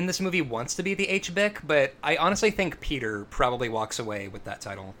everybody in this movie wants to be the H-Bick, but I honestly think Peter probably walks away with that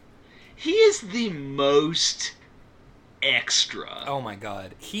title. He is the most extra. Oh my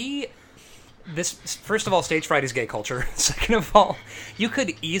god. First of all, stage fright is gay culture. Second of all, you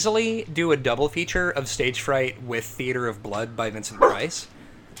could easily do a double feature of Stage Fright with Theater of Blood by Vincent Price.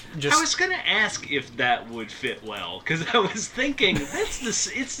 I was gonna ask if that would fit well, because I was thinking it's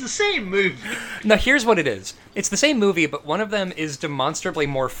the same movie. No, here's what it is. It's the same movie, but one of them is demonstrably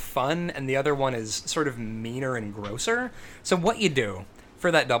more fun, and the other one is sort of meaner and grosser. So what you do for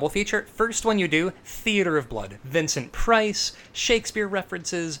that double feature, first one you do, Theater of Blood. Vincent Price, Shakespeare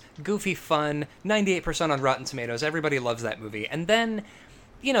references, goofy fun, 98% on Rotten Tomatoes. Everybody loves that movie. And then,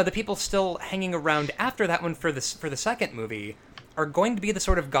 you know, the people still hanging around after that one for the second movie are going to be the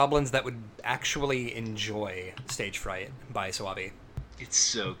sort of goblins that would actually enjoy Stage Fright by Soavi. It's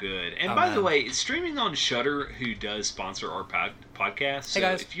so good. And by the way, it's streaming on Shudder, who does sponsor our podcast. So hey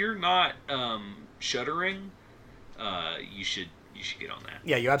guys. If you're not shuddering, you should get on that.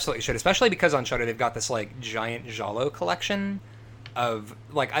 Yeah, you absolutely should, especially because on Shudder they've got this like giant Giallo collection of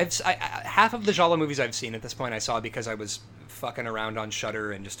like half of the Giallo movies I've seen at this point I saw because I was fucking around on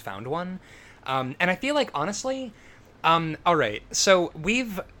Shudder and just found one. And I feel like honestly, all right, so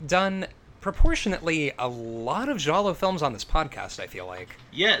we've done proportionately a lot of Giallo films on this podcast, I feel like.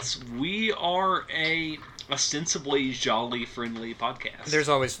 Yes, we are a ostensibly Jolly friendly podcast. There's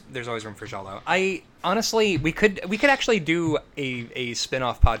always room for Giallo. I honestly, we could actually do a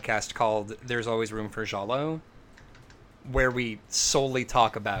spin-off podcast called There's Always Room for Giallo, where we solely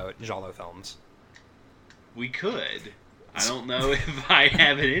talk about Giallo films. We could. I don't know if I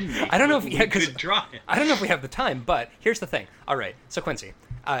have it in me. I don't know if I don't know if we have the time, but here's the thing. All right, so Quincy,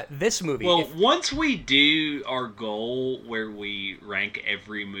 this movie. Well, once we do our goal where we rank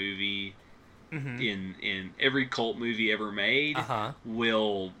every movie in every cult movie ever made,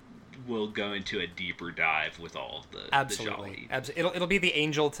 we'll go into a deeper dive with all of the absolutely. It'll be the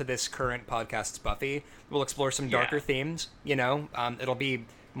angel to this current podcast's Buffy. We'll explore some darker themes. You know, it'll be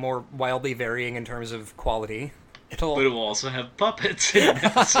more wildly varying in terms of quality. But it will also have puppets in an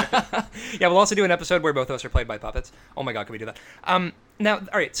episode. Yeah, we'll also do an episode where both of us are played by puppets. Oh my god, can we do that? Now, all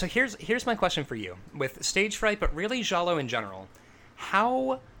right, so here's my question for you. With Stage Fright, but really Giallo in general,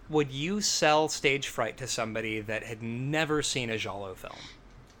 how would you sell Stage Fright to somebody that had never seen a Giallo film?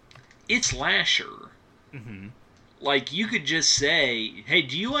 It's slasher. Mm-hmm. Like, you could just say, hey,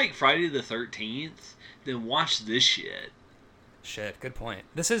 do you like Friday the 13th? Then watch this shit. Shit, good point.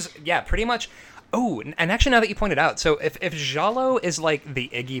 This is, yeah, pretty much... Oh, and actually now that you pointed out, so if Giallo is like the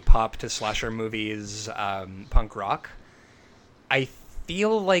Iggy Pop to slasher movies punk rock, I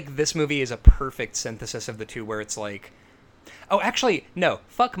feel like this movie is a perfect synthesis of the two where it's like... Oh, actually, no,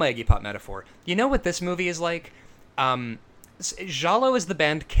 fuck my Iggy Pop metaphor. You know what this movie is like? Giallo is the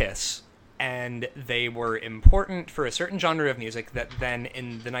band Kiss, and they were important for a certain genre of music that then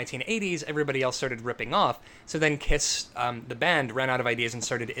in the 1980s everybody else started ripping off. So then Kiss, the band, ran out of ideas and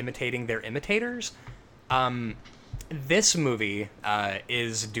started imitating their imitators. This movie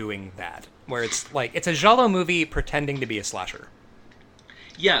is doing that, where it's like it's a Giallo movie pretending to be a slasher.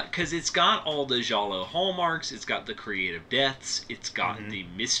 Yeah, because it's got all the Giallo hallmarks. It's got the creative deaths. It's got the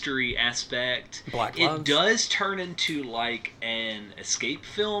mystery aspect. Black gloves. It does turn into like an escape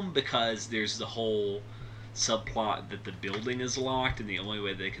film because there's the whole subplot that the building is locked and the only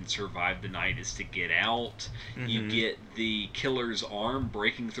way they can survive the night is to get out. You get the killer's arm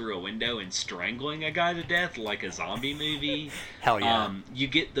breaking through a window and strangling a guy to death like a zombie movie. Hell yeah. You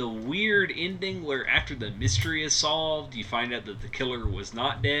get the weird ending where after the mystery is solved, you find out that the killer was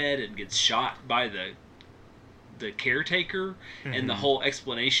not dead and gets shot by the caretaker. And the whole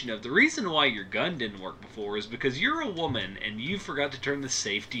explanation of the reason why your gun didn't work before is because you're a woman and you forgot to turn the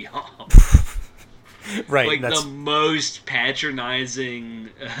safety off. Right. Like the most patronizing,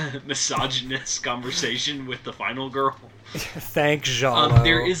 misogynist conversation with the final girl. Thank Giallo.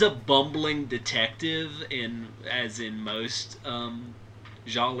 There is a bumbling detective as in most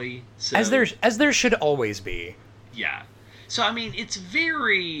Jolly. So, as there should always be. Yeah. So I mean, it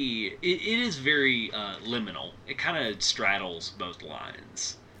is very liminal. It kind of straddles both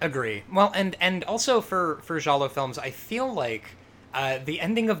lines. Agree. Well, and also for Giallo films, I feel like the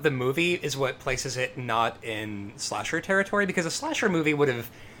ending of the movie is what places it not in slasher territory, because a slasher movie would have,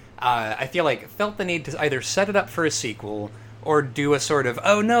 I feel like, felt the need to either set it up for a sequel or do a sort of,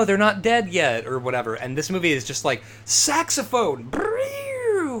 oh no, they're not dead yet, or whatever. And this movie is just like, saxophone!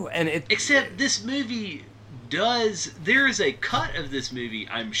 And Except this movie there is a cut of this movie,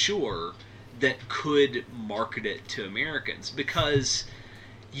 I'm sure, that could market it to Americans, because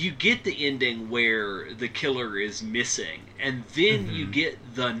you get the ending where the killer is missing, and then you get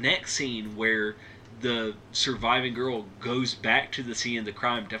the next scene where the surviving girl goes back to the scene of the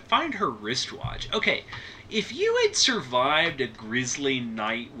crime to find her wristwatch. Okay, if you had survived a grisly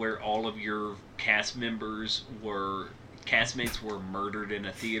night where all of your castmates were murdered in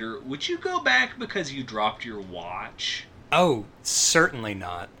a theater, would you go back because you dropped your watch? Oh, certainly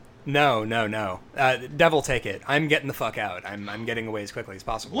not. No. Devil take it. I'm getting the fuck out. I'm getting away as quickly as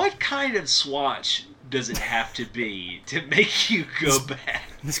possible. What kind of swatch does it have to be to make you go back?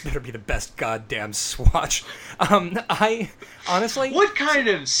 This better be the best goddamn swatch. I honestly... What kind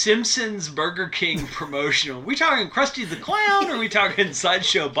of Simpsons Burger King promotional? We talking Krusty the Clown, or are we talking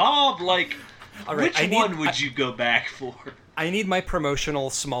Sideshow Bob? Like, all right, which one would you go back for? I need my promotional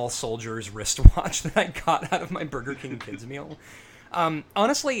Small Soldiers wristwatch that I got out of my Burger King kids meal.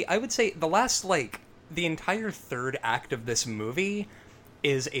 Honestly, I would say the entire third act of this movie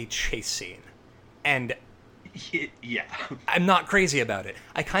is a chase scene. And yeah, I'm not crazy about it.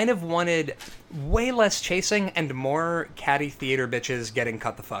 I kind of wanted way less chasing and more catty theater bitches getting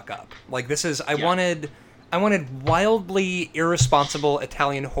cut the fuck up. Like, I wanted wildly irresponsible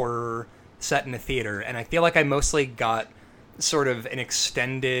Italian horror set in a theater, and I feel like I mostly got sort of an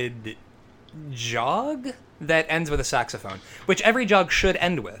extended jog that ends with a saxophone, which every jog should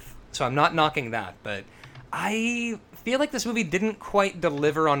end with, so I'm not knocking that, but I feel like this movie didn't quite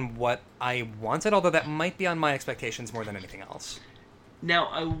deliver on what I wanted, although that might be on my expectations more than anything else. Now,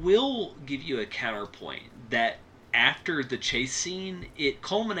 I will give you a counterpoint that after the chase scene, it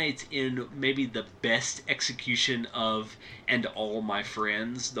culminates in maybe the best execution of And All My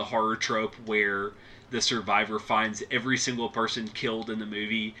Friends, the horror trope where the survivor finds every single person killed in the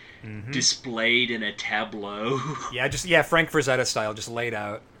movie displayed in a tableau. Frank Frazetta style, just laid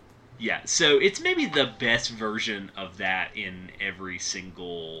out. Yeah, so it's maybe the best version of that in every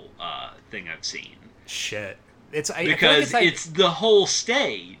single thing I've seen. Shit. Because it's the whole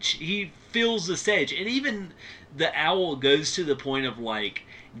stage. He fills the stage. And even the owl goes to the point of, like,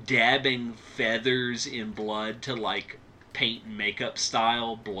 dabbing feathers in blood to, like, paint and makeup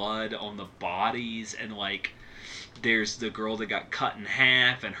style blood on the bodies, and like there's the girl that got cut in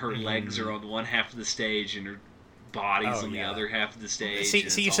half and her legs are on one half of the stage and her body's on the other half of the stage.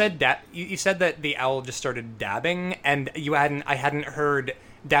 See, you said that the owl just started dabbing, and I hadn't heard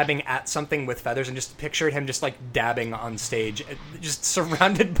dabbing at something with feathers, and just pictured him just like dabbing on stage, just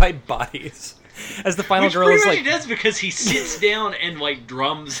surrounded by bodies. As the final girl is like, he does, because he sits down and like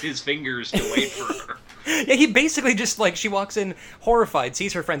drums his fingers to wait for her. Yeah, he basically just, like, she walks in horrified,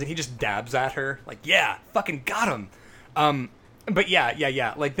 sees her friends, and he just dabs at her. Like, yeah, fucking got him. But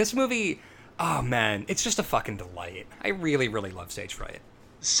yeah. Like, this movie, oh man, it's just a fucking delight. I really, really love Stage Fright.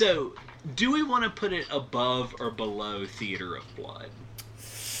 So, do we want to put it above or below Theater of Blood?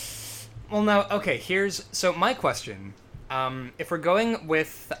 Well, now, okay, so my question. If we're going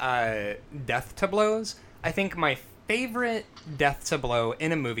with death to blows, I think my favorite death to blow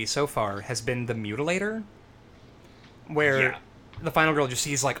in a movie so far has been The Mutilator, where the final girl just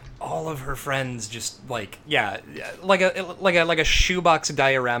sees like all of her friends just like like a shoebox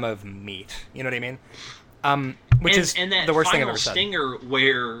diorama of meat. You know what I mean? Which is the worst thing I've ever said. And that final stinger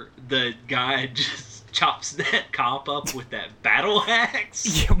where the guy just chops that cop up with that battle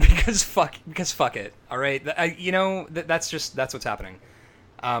axe. Yeah, because fuck it. All right, that's what's happening.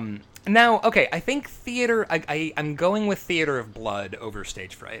 Now, okay, I think theater... I'm going with Theater of Blood over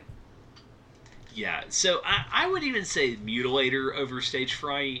Stage Fright. Yeah, so I would even say Mutilator over Stage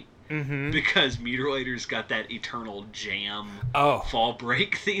Fright, because Mutilator's got that eternal jam fall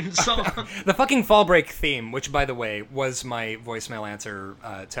break theme song. The fucking fall break theme, which, by the way, was my voicemail answer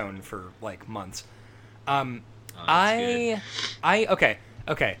tone for, like, months. Okay,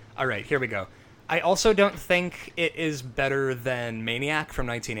 all right, here we go. I also don't think it is better than Maniac from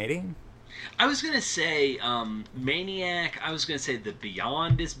 1980. I was gonna say Maniac. I was gonna say The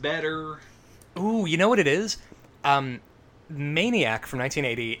Beyond is better. Ooh, you know what it is? Maniac from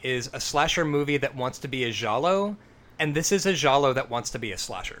 1980 is a slasher movie that wants to be a giallo, and this is a giallo that wants to be a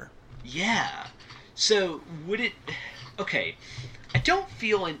slasher. Yeah. So would it? Okay, I don't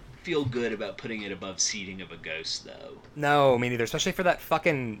feel good about putting it above Seeding of a Ghost, though. No, me neither. Especially for that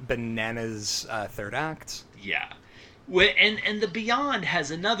fucking bananas third act. Yeah. And The Beyond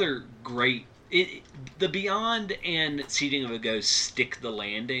has another great... The Beyond and Seeding of a Ghost stick the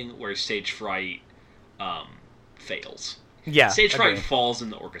landing where Stage Fright fails. Yeah. Stage Fright falls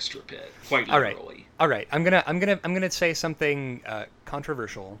in the orchestra pit, quite literally. All right. I'm gonna say something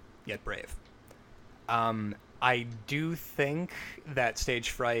controversial yet brave. I do think that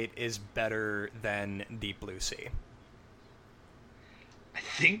Stage Fright is better than Deep Blue Sea. I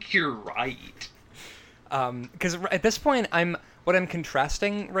think you're right. Because at this point, what I'm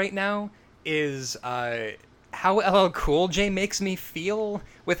contrasting right now is how LL Cool J makes me feel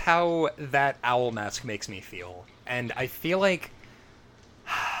with how that owl mask makes me feel, and I feel like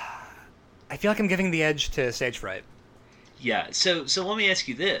I'm giving the edge to Stage Fright. Yeah. So let me ask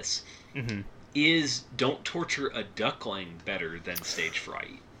you this: Mm-hmm. Is Don't Torture a Duckling better than Stage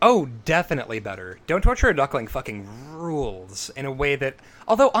Fright? Oh, definitely better. Don't Torture a Duckling fucking rules in a way that...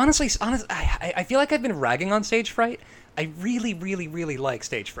 Although, honestly, I feel like I've been ragging on Stage Fright. I really, really, really like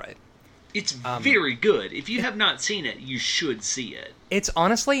Stage Fright. It's very good. If you have not seen it, you should see it. It's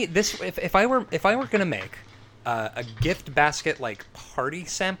honestly... If I were going to make a gift basket, like, party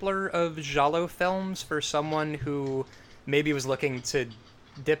sampler of giallo films for someone who maybe was looking to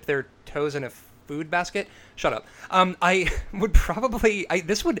dip their toes in a food basket. Shut up. I would probably...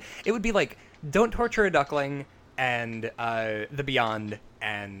 It would be like Don't Torture a Duckling and The Beyond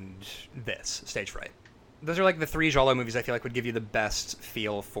and this, Stage Fright. Those are like the three giallo movies I feel like would give you the best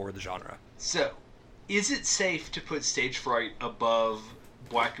feel for the genre. So, is it safe to put Stage Fright above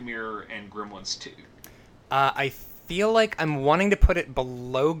Black Mirror and Gremlins 2? I feel like I'm wanting to put it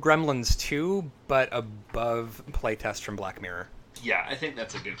below Gremlins 2, but above Playtest from Black Mirror. Yeah, I think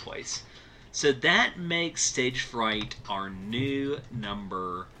that's a good place. So that makes Stage Fright our new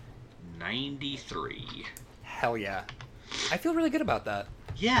number 93. Hell yeah. I feel really good about that.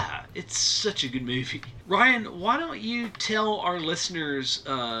 Yeah, it's such a good movie. Ryan, why don't you tell our listeners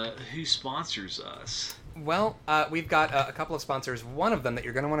who sponsors us? Well, we've got a couple of sponsors. One of them that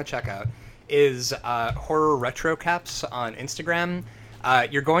you're going to want to check out is Horror Retro Caps on Instagram.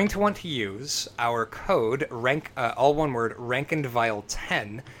 You're going to want to use our code, all one word,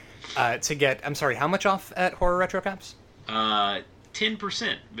 Rankandvile10, to get, I'm sorry, how much off at Horror Retro Caps?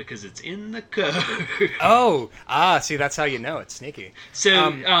 10%, because it's in the code. See, that's how you know. It's sneaky.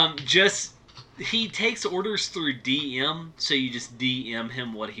 So, he takes orders through DM, so you just DM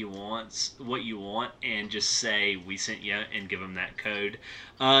him what you want, and just say, we sent you, and give him that code.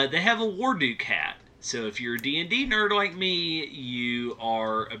 They have a Warduke hat. So if you're a D&D nerd like me, you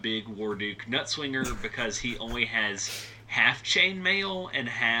are a big Warduke nutswinger because he only has half chainmail and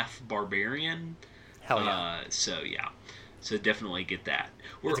half barbarian. Hell yeah. So definitely get that.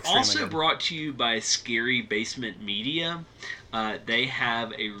 We're also brought to you by Scary Basement Media. They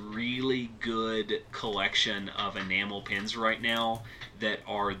have a really good collection of enamel pins right now that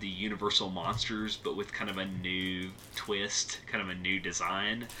are the Universal Monsters, but with kind of a new twist, kind of a new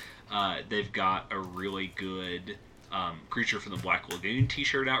design. They've got a really good Creature from the Black Lagoon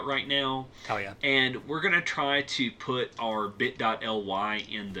t-shirt out right now. Hell yeah. And we're going to try to put our bit.ly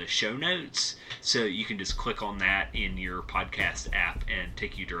in the show notes, so you can just click on that in your podcast app and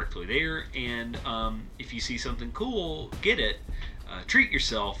take you directly there. And if you see something cool, get it. Treat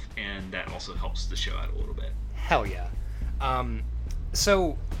yourself, and that also helps the show out a little bit. Hell yeah.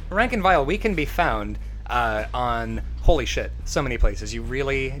 So, Rank and Vile, we can be found on, holy shit, so many places. You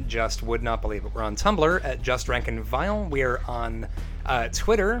really just would not believe it. We're on Tumblr at Just Rank and Vile. We're on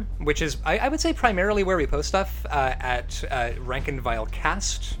Twitter, which is, I would say, primarily where we post stuff, at Rank and Vile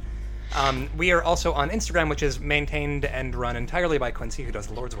Cast. We are also on Instagram, which is maintained and run entirely by Quincy, who does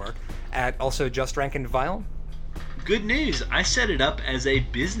the Lord's work, at also Just Rank and Vile. Good news, I set it up as a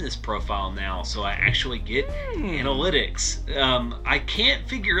business profile now, so I actually get analytics. I can't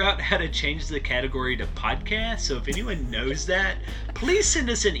figure out how to change the category to podcast, so if anyone knows that, please send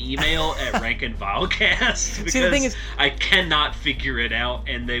us an email at RankandVilecast, because See, the thing is, I cannot figure it out,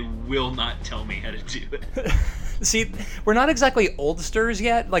 and they will not tell me how to do it. See, we're not exactly oldsters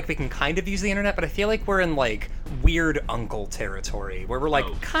yet. Like, we can kind of use the internet, but I feel like we're in, like, weird uncle territory, where we're, like,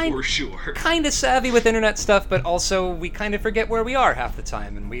 kind of savvy with internet stuff, but also we kind of forget where we are half the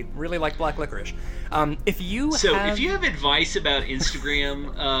time, and we really like black licorice. If you have advice about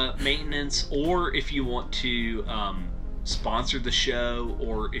Instagram maintenance, or if you want to sponsor the show,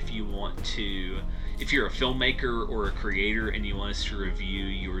 or if you're a filmmaker or a creator and you want us to review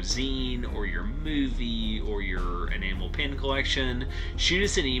your zine or your movie or your enamel pin collection, shoot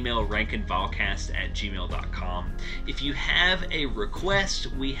us an email, rankandvilecast@gmail.com. If you have a request,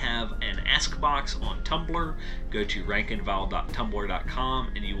 we have an ask box on Tumblr. Go to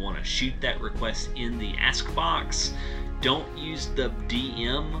rankandvile.tumblr.com and you want to shoot that request in the ask box. Don't use the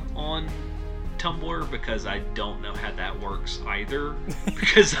DM on Tumblr, because I don't know how that works either,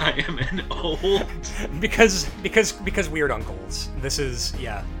 because I am an old because weird uncles. This is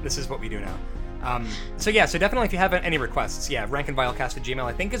what we do now. So definitely, if you have any requests, rankandvilecast@gmail.com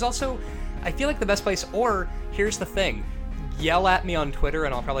I think is also, I feel like, the best place. Or here's the thing, yell at me on Twitter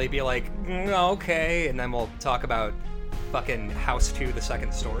and I'll probably be like, okay, and then we'll talk about fucking House 2: The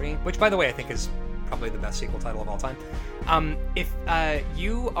Second Story, which, by the way, I think is probably the best sequel title of all time. If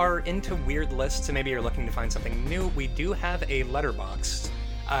you are into weird lists and maybe you're looking to find something new, we do have a letterboxd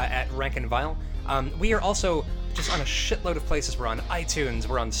at Rank and Vile. We are also just on a shitload of places. We're on iTunes,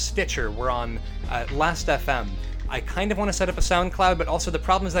 we're on Stitcher, we're on Last.fm. I kind of want to set up a SoundCloud, but also the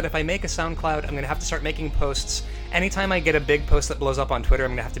problem is that if I make a SoundCloud, I'm going to have to start making posts. Anytime I get a big post that blows up on Twitter, I'm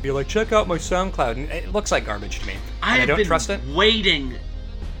going to have to be like, check out my SoundCloud, and it looks like garbage to me. I don't trust it. Waiting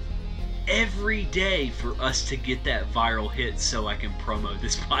every day for us to get that viral hit so I can promo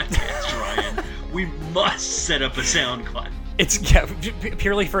this podcast, Ryan. We must set up a SoundCloud. It's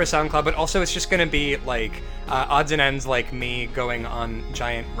purely for a SoundCloud, but also it's just going to be like odds and ends, like me going on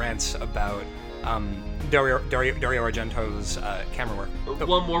giant rants about Dario Argento's camera work.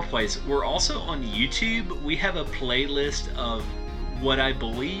 One more place. We're also on YouTube. We have a playlist of what I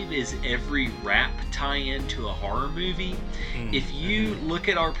believe is every rap tie-in to a horror movie. If you look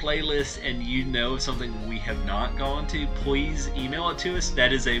at our playlist and you know something we have not gone to, please email it to us.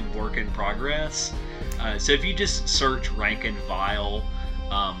 That is a work in progress. So if you just search Rank and Vile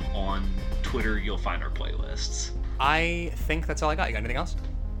on Twitter, you'll find our playlists. I think that's all I got. You got anything else?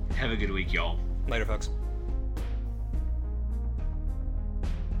 Have a good week, y'all. Later, folks.